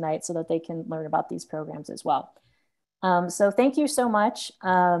attend tonight so that they can learn about these programs as well. So thank you so much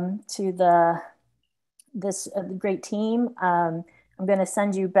to this great team. I'm going to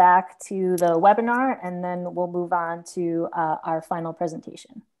send you back to the webinar and then we'll move on to our final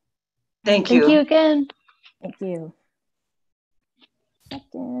presentation. Thank you. Thank you again. Thank you.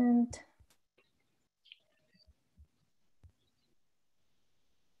 Second.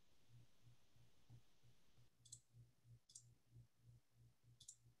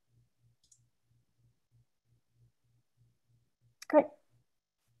 Great.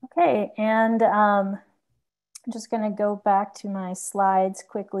 Okay, and I'm just going to go back to my slides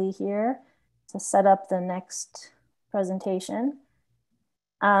quickly here to set up the next presentation.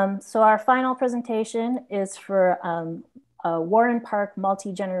 So our final presentation is for Warren Park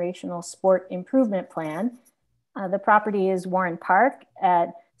Multi-Generational Sport Improvement Plan. The property is Warren Park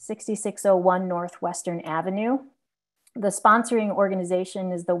at 6601 Northwestern Avenue. The sponsoring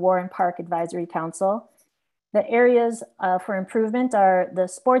organization is the Warren Park Advisory Council. The areas for improvement are the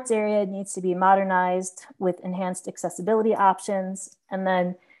sports area needs to be modernized with enhanced accessibility options. And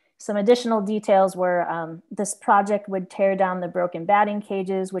then some additional details were this project would tear down the broken batting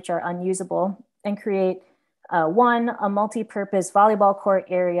cages, which are unusable, and create one, a multi-purpose volleyball court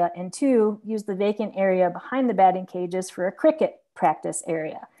area, and two, use the vacant area behind the batting cages for a cricket practice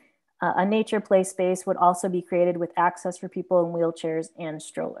area. A nature play space would also be created with access for people in wheelchairs and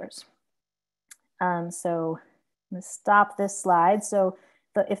strollers. So I'm gonna stop this slide. So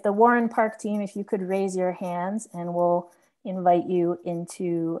if the Warren Park team, if you could raise your hands and we'll invite you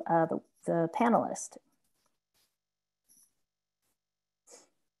into the panelist.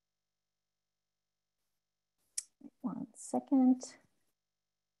 One second.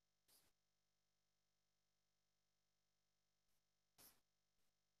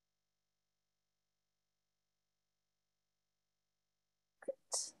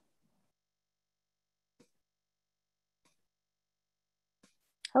 Great.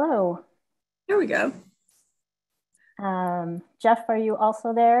 Hello. There we go. Jeff, are you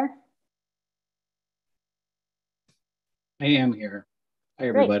also there? I am here. Hi,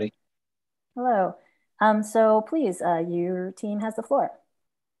 everybody. Great. Hello. So please, your team has the floor.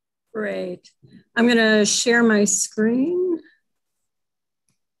 Great. I'm going to share my screen.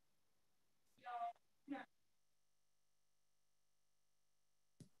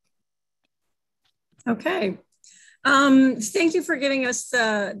 Okay. Thank you for giving us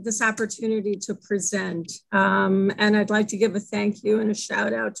this opportunity to present. And I'd like to give a thank you and a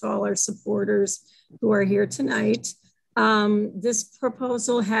shout out to all our supporters who are here tonight. This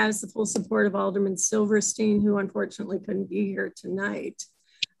proposal has the full support of Alderman Silverstein, who unfortunately couldn't be here tonight.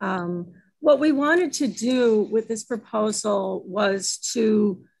 What we wanted to do with this proposal was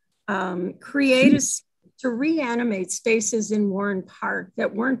to reanimate spaces in Warren Park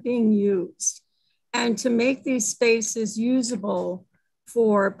that weren't being used, and to make these spaces usable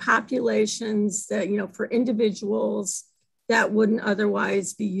for populations that, for individuals that wouldn't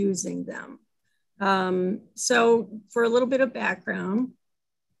otherwise be using them. So for a little bit of background,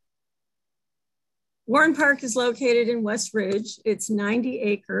 Warren Park is located in West Ridge. It's 90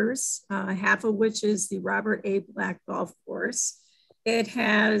 acres, half of which is the Robert A. Black Golf Course. It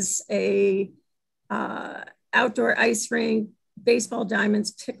has a outdoor ice rink, baseball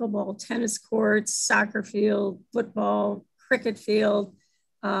diamonds, pickleball, tennis courts, soccer field, football, cricket field,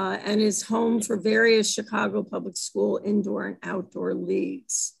 and is home for various Chicago Public School indoor and outdoor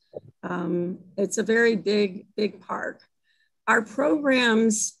leagues. It's a very big park. Our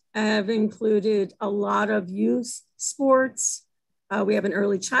programs have included a lot of youth sports. We have an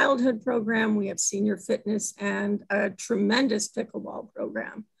early childhood program. We have senior fitness and a tremendous pickleball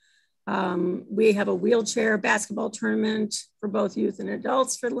program. We have a wheelchair basketball tournament for both youth and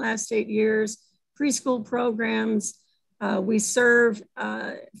adults for the last 8 years, preschool programs. We serve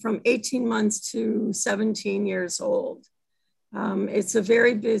from 18 months to 17 years old. It's a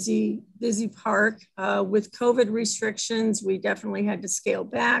very busy park. With COVID restrictions, we definitely had to scale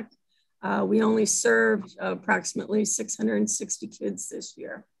back. We only served approximately 660 kids this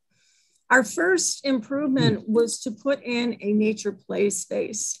year. Our first improvement was to put in a nature play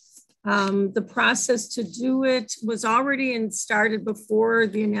space. The process to do it was already started before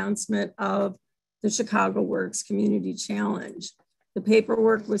the announcement of the Chicago Works Community Challenge. The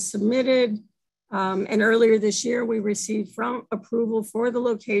paperwork was submitted, and earlier this year, we received approval for the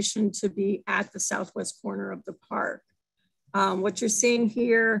location to be at the southwest corner of the park. What you're seeing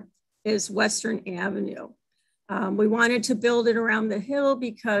here is Western Avenue. We wanted to build it around the hill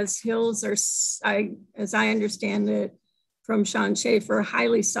because hills are, as I understand it, from Sean Schaefer,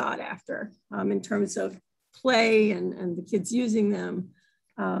 highly sought after in terms of play and the kids using them.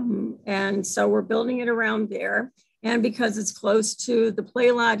 And so we're building it around there. And because it's close to the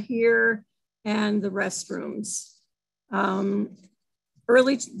play lot here and the restrooms. The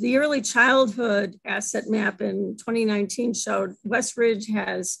early childhood asset map in 2019 showed West Ridge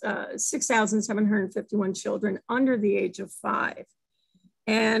has 6,751 children under the age of 5.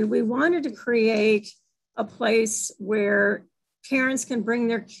 And we wanted to create a place where parents can bring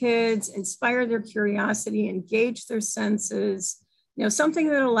their kids, inspire their curiosity, engage their senses, something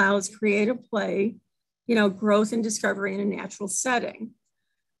that allows creative play, growth and discovery in a natural setting.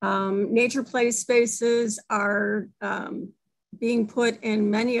 Nature play spaces are being put in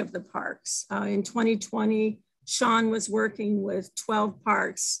many of the parks. In 2020, Sean was working with 12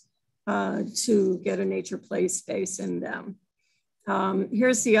 parks to get a nature play space in them.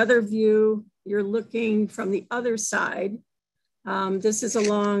 Here's the other view. You're looking from the other side. This is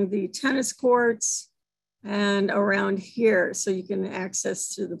along the tennis courts and around here, so you can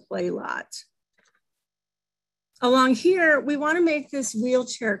access to the play lot. Along here, we want to make this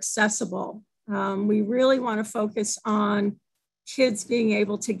wheelchair accessible. We really want to focus on kids being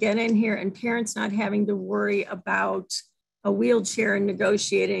able to get in here and parents not having to worry about a wheelchair and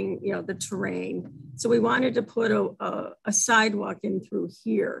negotiating, the terrain. So we wanted to put a sidewalk in through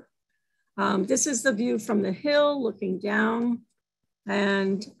here. This is the view from the hill looking down.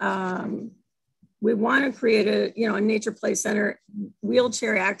 And we want to create a nature play center,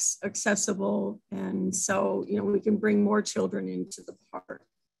 wheelchair accessible. And so, we can bring more children into the park.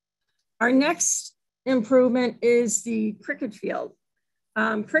 Our next improvement is the cricket field.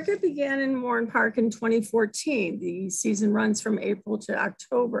 Cricket began in Warren Park in 2014. The season runs from April to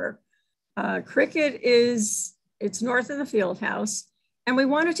October. Cricket it's north of the field house. And we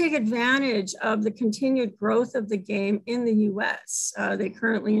want to take advantage of the continued growth of the game in the US. They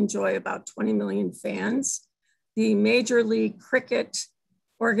currently enjoy about 20 million fans. The Major League Cricket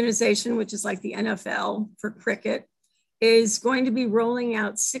organization, which is like the NFL for cricket, is going to be rolling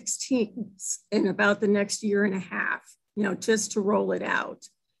out 6 teams in about the next year and a half, just to roll it out.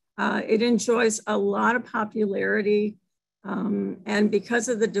 It enjoys a lot of popularity. And because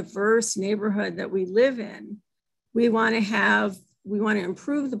of the diverse neighborhood that we live in, we want to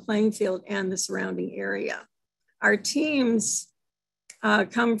improve the playing field and the surrounding area. Our teams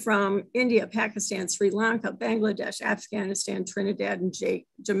come from India, Pakistan, Sri Lanka, Bangladesh, Afghanistan, Trinidad, and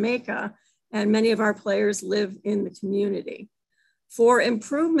Jamaica, and many of our players live in the community. For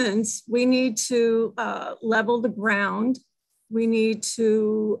improvements, we need to level the ground. We need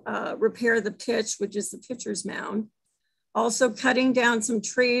to repair the pitch, which is the pitcher's mound. Also cutting down some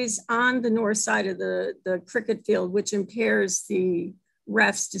trees on the north side of the cricket field, which impairs the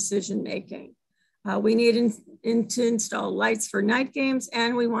ref's decision-making. We need to install lights for night games,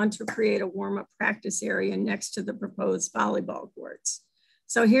 and we want to create a warm-up practice area next to the proposed volleyball courts.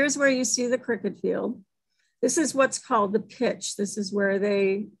 So here's where you see the cricket field. This is what's called the pitch. This is where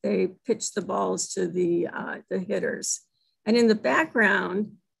they pitch the balls to the hitters. And in the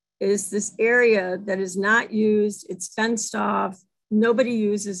background is this area that is not used. It's fenced off. Nobody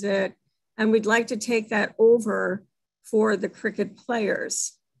uses it. And we'd like to take that over for the cricket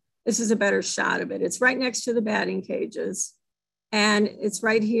players. This is a better shot of it. It's right next to the batting cages. And it's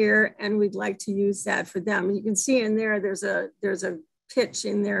right here. And we'd like to use that for them. You can see in there, there's a pitch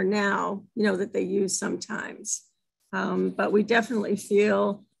in there now, you know, that they use sometimes. But we definitely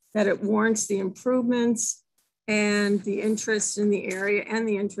feel that it warrants the improvements and the interest in the area and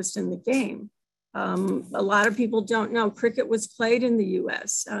the interest in the game. A lot of people don't know cricket was played in the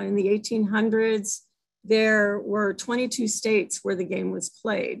US. In the 1800s, there were 22 states where the game was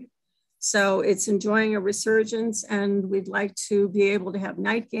played. So it's enjoying a resurgence, and we'd like to be able to have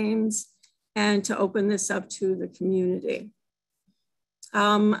night games and to open this up to the community.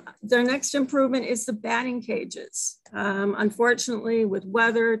 Their next improvement is the batting cages. Unfortunately, with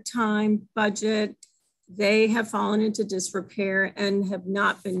weather, time, budget, they have fallen into disrepair and have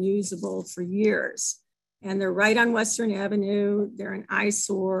not been usable for years. And they're right on Western Avenue. They're an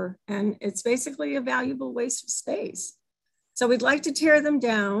eyesore, and it's basically a valuable waste of space. So we'd like to tear them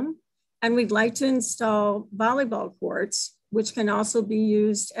down, and we'd like to install volleyball courts, which can also be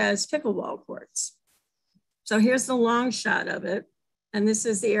used as pickleball courts. So here's the long shot of it. And this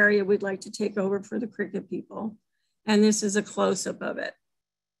is the area we'd like to take over for the cricket people. And this is a close-up of it.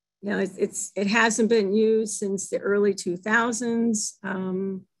 You know, it hasn't been used since the early 2000s.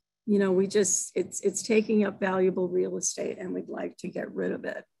 You know, it's taking up valuable real estate, and we'd like to get rid of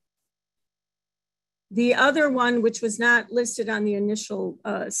it. The other one, which was not listed on the initial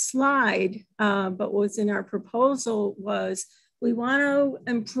slide, but was in our proposal, was we want to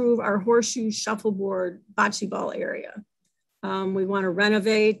improve our horseshoe shuffleboard bocce ball area. We want to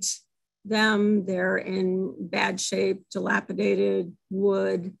renovate them. They're in bad shape, dilapidated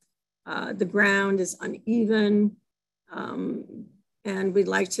wood. The ground is uneven. And we'd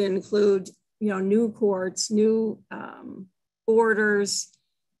like to include, you know, new courts, new borders,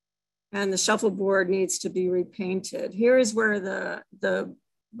 and the shuffleboard needs to be repainted. Here is where the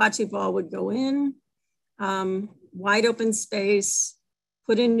bocce ball would go in, wide open space,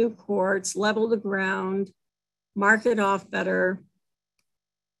 put in new courts, level the ground, mark it off better.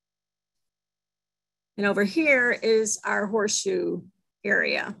 And over here is our horseshoe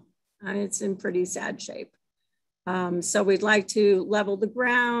area, and it's in pretty sad shape. So we'd like to level the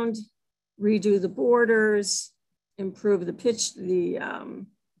ground, redo the borders, improve the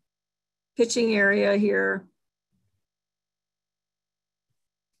pitching area here.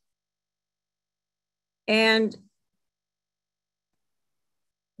 And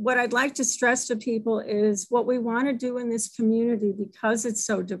what I'd like to stress to people is what we want to do in this community, because it's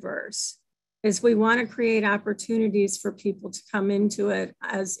so diverse, is we want to create opportunities for people to come into it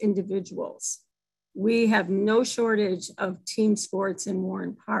as individuals. We have no shortage of team sports in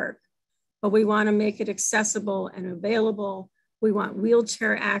Warren Park, but we want to make it accessible and available. We want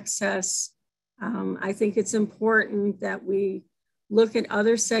wheelchair access. I think it's important that we look at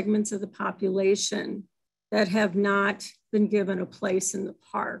other segments of the population that have not been given a place in the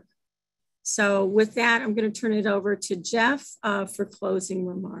park. So with that, I'm going to turn it over to Jeff for closing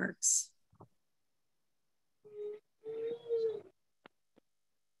remarks.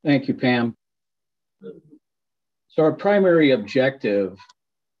 Thank you, Pam. So our primary objective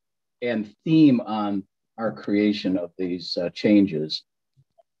and theme on our creation of these changes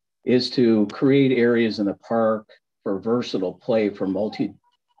is to create areas in the park for versatile play for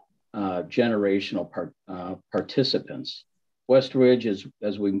multi-generational participants. West Ridge, as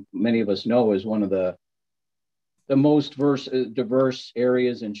many of us know, is one of the most diverse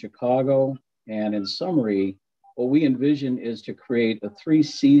areas in Chicago. And in summary, what we envision is to create a three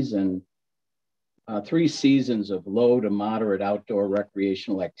seasons of low to moderate outdoor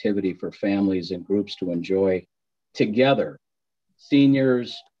recreational activity for families and groups to enjoy together.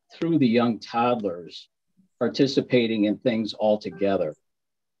 Seniors through the young toddlers participating in things all together.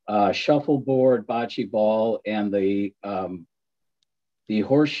 Shuffleboard, bocce ball, and the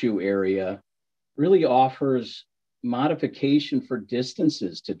horseshoe area really offers modification for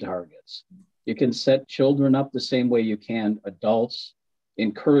distances to targets. You can set children up the same way you can adults,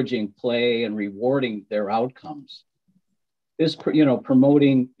 encouraging play and rewarding their outcomes. This,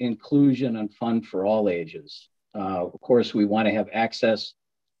 promoting inclusion and fun for all ages. Of course, we want to have access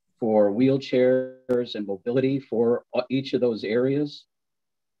for wheelchairs and mobility for each of those areas.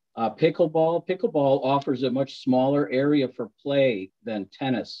 Pickleball offers a much smaller area for play than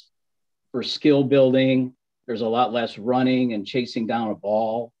tennis. For skill building, there's a lot less running and chasing down a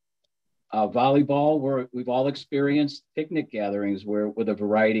ball. Volleyball, where we've all experienced picnic gatherings with a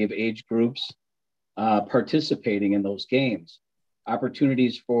variety of age groups participating in those games.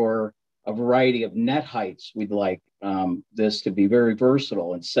 opportunities for a variety of net heights. We'd like this to be very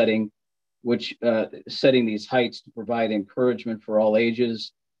versatile in setting these heights to provide encouragement for all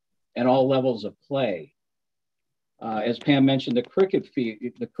ages and all levels of play. As Pam mentioned, the cricket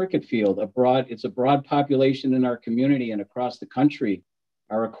field, it's a broad population in our community and across the country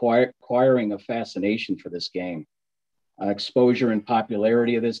are acquiring a fascination for this game. Exposure and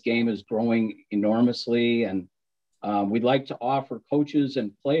popularity of this game is growing enormously, and we'd like to offer coaches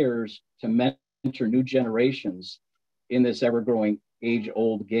and players to mentor new generations in this ever-growing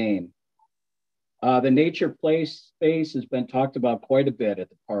age-old game. The nature play space has been talked about quite a bit at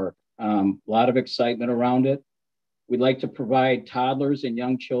the park. A lot of excitement around it. We'd like to provide toddlers and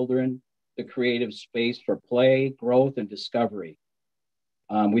young children the creative space for play, growth, and discovery.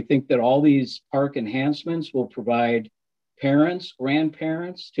 We think that all these park enhancements will provide parents,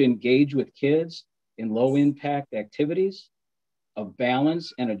 grandparents to engage with kids in low impact activities of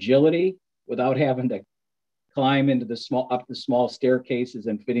balance and agility without having to climb into up the small staircases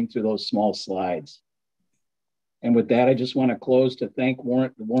and fitting through those small slides. And with that, I just want to close to thank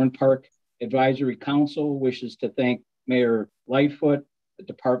the Warren Park Advisory Council, wishes to thank Mayor Lightfoot, the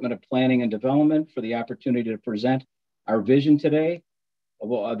Department of Planning and Development for the opportunity to present our vision today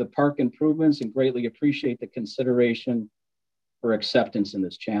of the park improvements, and greatly appreciate the consideration for acceptance in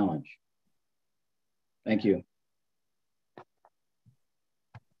this challenge. Thank you.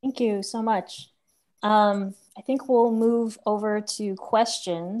 Thank you so much. I think we'll move over to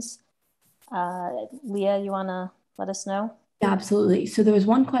questions. Leah, you want to let us know? Yeah, absolutely. So there was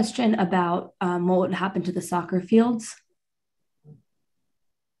one question about what would happen to the soccer fields.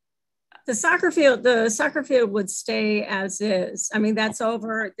 The soccer field would stay as is. I mean, that's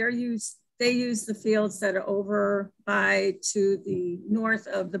over. They use the fields that are over to the north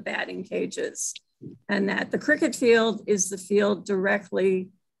of the batting cages, and that the cricket field is the field directly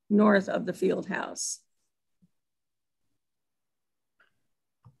north of the field house.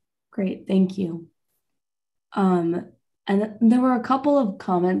 Great, thank you. And there were a couple of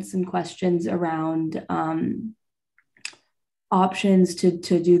comments and questions around options to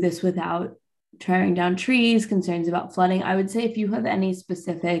do this without tearing down trees, concerns about flooding. I would say if you have any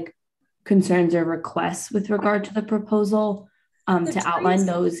specific concerns or requests with regard to the proposal, to outline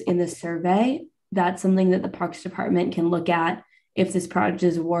those in the survey, that's something that the Parks Department can look at if this project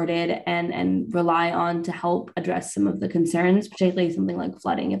is awarded and rely on to help address some of the concerns, particularly something like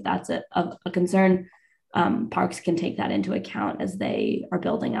flooding. If that's a concern, parks can take that into account as they are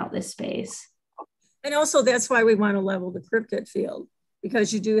building out this space. And also that's why we want to level the cricket field,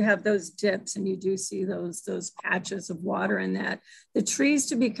 because you do have those dips and you do see those patches of water in that. The trees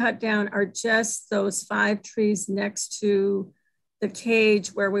to be cut down are just those 5 trees next to the cage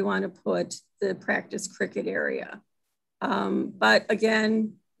where we want to put the practice cricket area. But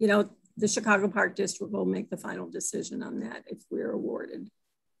again, you know, the Chicago Park District will make the final decision on that if we're awarded.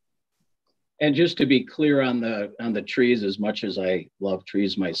 And just to be clear on the trees, as much as I love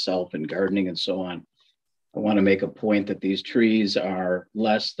trees myself and gardening and so on, I want to make a point that these trees are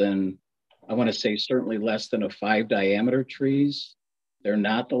less than, I want to say certainly less than a 5 diameter trees. They're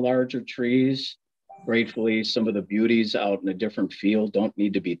not the larger trees. Gratefully, some of the beauties out in a different field don't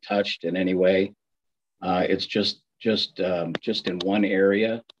need to be touched in any way. It's just in one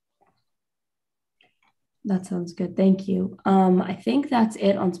area. That sounds good. Thank you. I think that's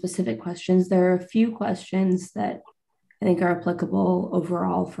it on specific questions. There are a few questions that I think are applicable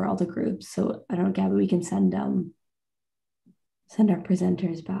overall for all the groups. So I don't know, Gabby, we can send our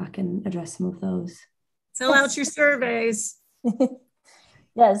presenters back and address some of those. Fill out your surveys.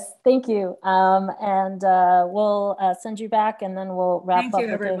 Yes, thank you. And we'll send you back, and then we'll wrap up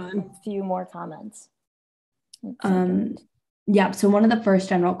with a few more comments. Yeah, so one of the first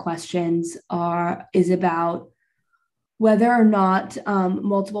general questions is about whether or not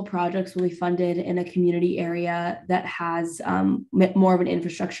multiple projects will be funded in a community area that has more of an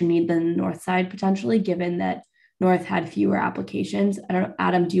infrastructure need than the North Side, potentially, given that North had fewer applications. I don't know,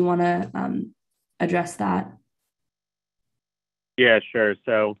 Adam, do you want to address that? Yeah, sure.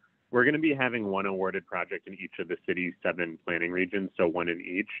 So we're going to be having one awarded project in each of the city's 7 planning regions, so one in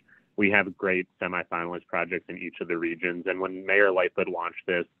each. We have great semifinalist projects in each of the regions. And when Mayor Lightfoot launched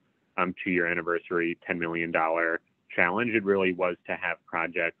this 2-year anniversary $10 million challenge, it really was to have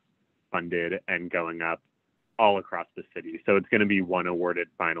projects funded and going up all across the city. So it's going to be one awarded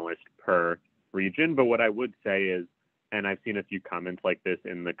finalist per region. But what I would say is, and I've seen a few comments like this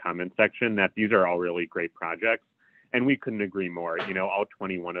in the comment section, that these are all really great projects. And we couldn't agree more. You know, all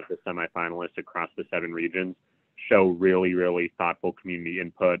 21 of the semifinalists across the 7 regions show really, really thoughtful community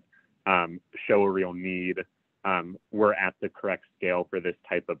input, show a real need we're at the correct scale for this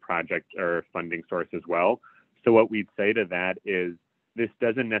type of project or funding source as well. So what we'd say to that is this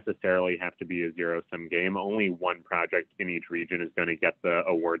doesn't necessarily have to be a zero-sum game. Only one project in each region is going to get the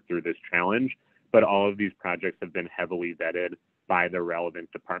award through this challenge, but all of these projects have been heavily vetted by the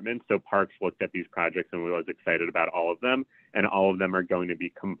relevant departments. So Parks looked at these projects and was excited about all of them, and all of them are going to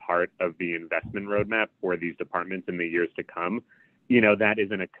become part of the investment roadmap for these departments in the years to come. You know, that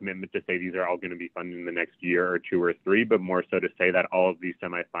isn't a commitment to say these are all going to be funded in the next year or two or three, but more so to say that all of these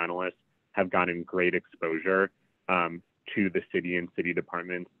semifinalists have gotten great exposure to the city and city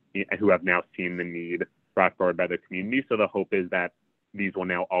departments who have now seen the need brought forward by the community. So the hope is that these will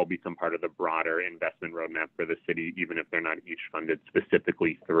now all become part of the broader investment roadmap for the city, even if they're not each funded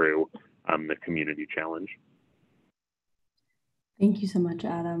specifically through the community challenge. Thank you so much,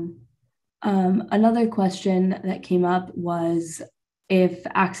 Adam. Another question that came up was if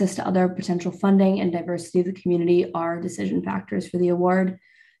access to other potential funding and diversity of the community are decision factors for the award.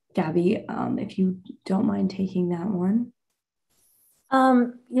 Gabby, if you don't mind taking that one.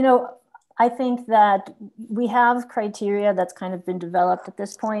 You know, I think that we have criteria that's kind of been developed at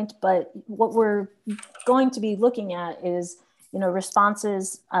this point, but what we're going to be looking at is, you know,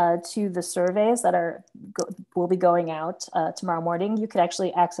 responses to the surveys that will be going out tomorrow morning. You could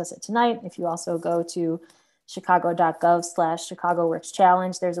actually access it tonight if you also go to chicago.gov/ChicagoWorks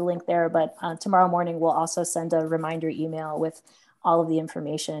Challenge. There's a link there, but tomorrow morning we'll also send a reminder email with all of the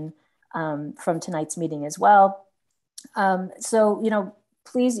information from tonight's meeting as well. So, you know,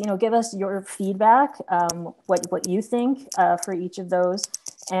 please, you know, give us your feedback, what you think for each of those.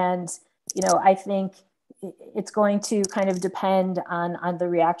 And, you know, I think it's going to kind of depend on the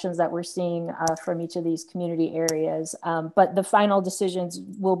reactions that we're seeing from each of these community areas. But the final decisions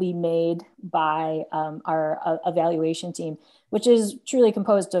will be made by our evaluation team, which is truly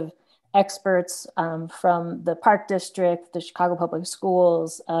composed of experts from the Park District, the Chicago Public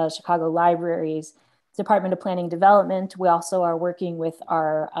Schools, Chicago Libraries, Department of Planning and Development. We also are working with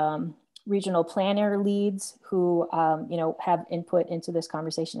our regional planner leads who you know, have input into this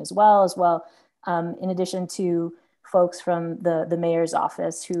conversation as well, in addition to folks from the mayor's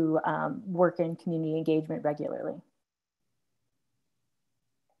office who work in community engagement regularly.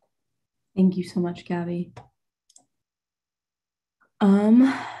 Thank you so much, Gabby.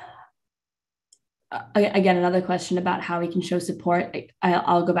 Again, another question about how we can show support.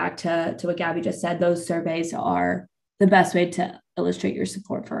 I'll go back to what Gabby just said. Those surveys are the best way to illustrate your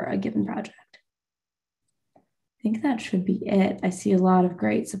support for a given project. I think that should be it. I see a lot of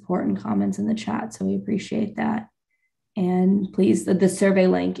great support and comments in the chat, so we appreciate that. And please, the survey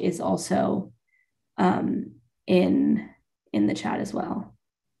link is also in the chat as well.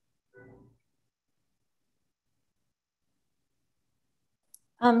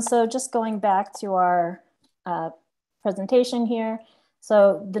 So just going back to our presentation here.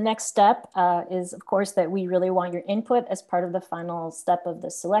 So the next step is, of course, that we really want your input as part of the final step of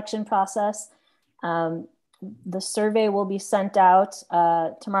the selection process. The survey will be sent out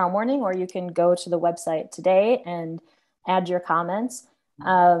tomorrow morning, or you can go to the website today and add your comments.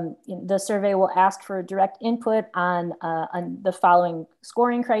 The survey will ask for direct input on the following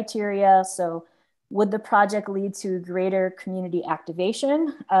scoring criteria. So would the project lead to greater community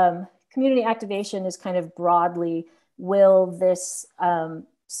activation? Community activation is kind of broadly, will this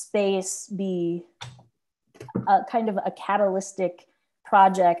space be a kind of a catalytic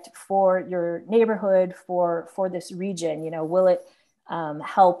project for your neighborhood, for this region? You know, will it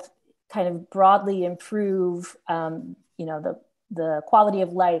help kind of broadly improve, you know, the quality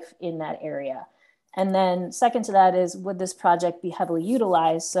of life in that area? And then second to that is, would this project be heavily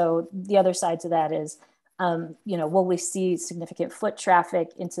utilized? So the other side to that is, you know, will we see significant foot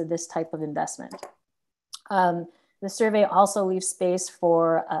traffic into this type of investment? The survey also leaves space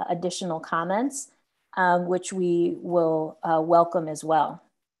for additional comments, which we will welcome as well.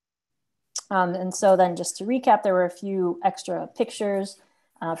 And so then just to recap, there were a few extra pictures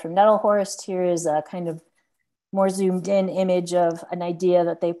from Nettlehorst. Here is a kind of more zoomed in image of an idea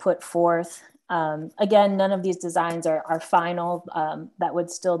that they put forth. Again, none of these designs are final. That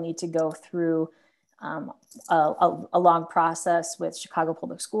would still need to go through a long process with Chicago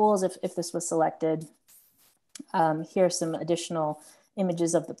Public Schools if this was selected. Here are some additional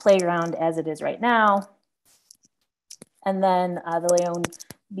images of the playground as it is right now. And then the Leon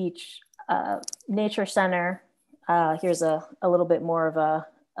Beach Nature Center. Here's a little bit more of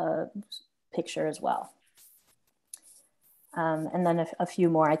a picture as well. And then a few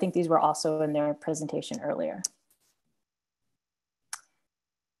more. I think these were also in their presentation earlier.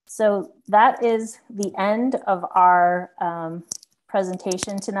 So that is the end of our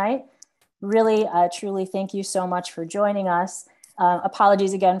presentation tonight. really, truly thank you so much for joining us.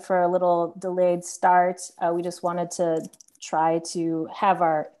 Apologies again for a little delayed start. We just wanted to try to have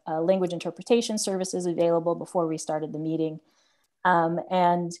our language interpretation services available before we started the meeting.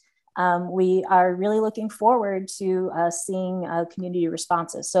 We are really looking forward to seeing community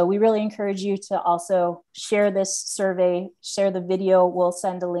responses. So we really encourage you to also share this survey, share the video. We'll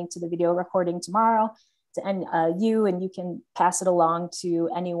send a link to the video recording tomorrow to you, and you can pass it along to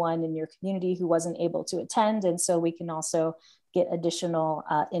anyone in your community who wasn't able to attend. And so we can also get additional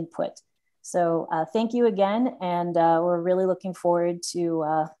input. So thank you again. And we're really looking forward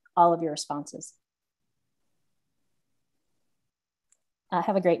to all of your responses.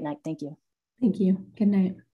 Have a great night. Thank you. Thank you. Good night.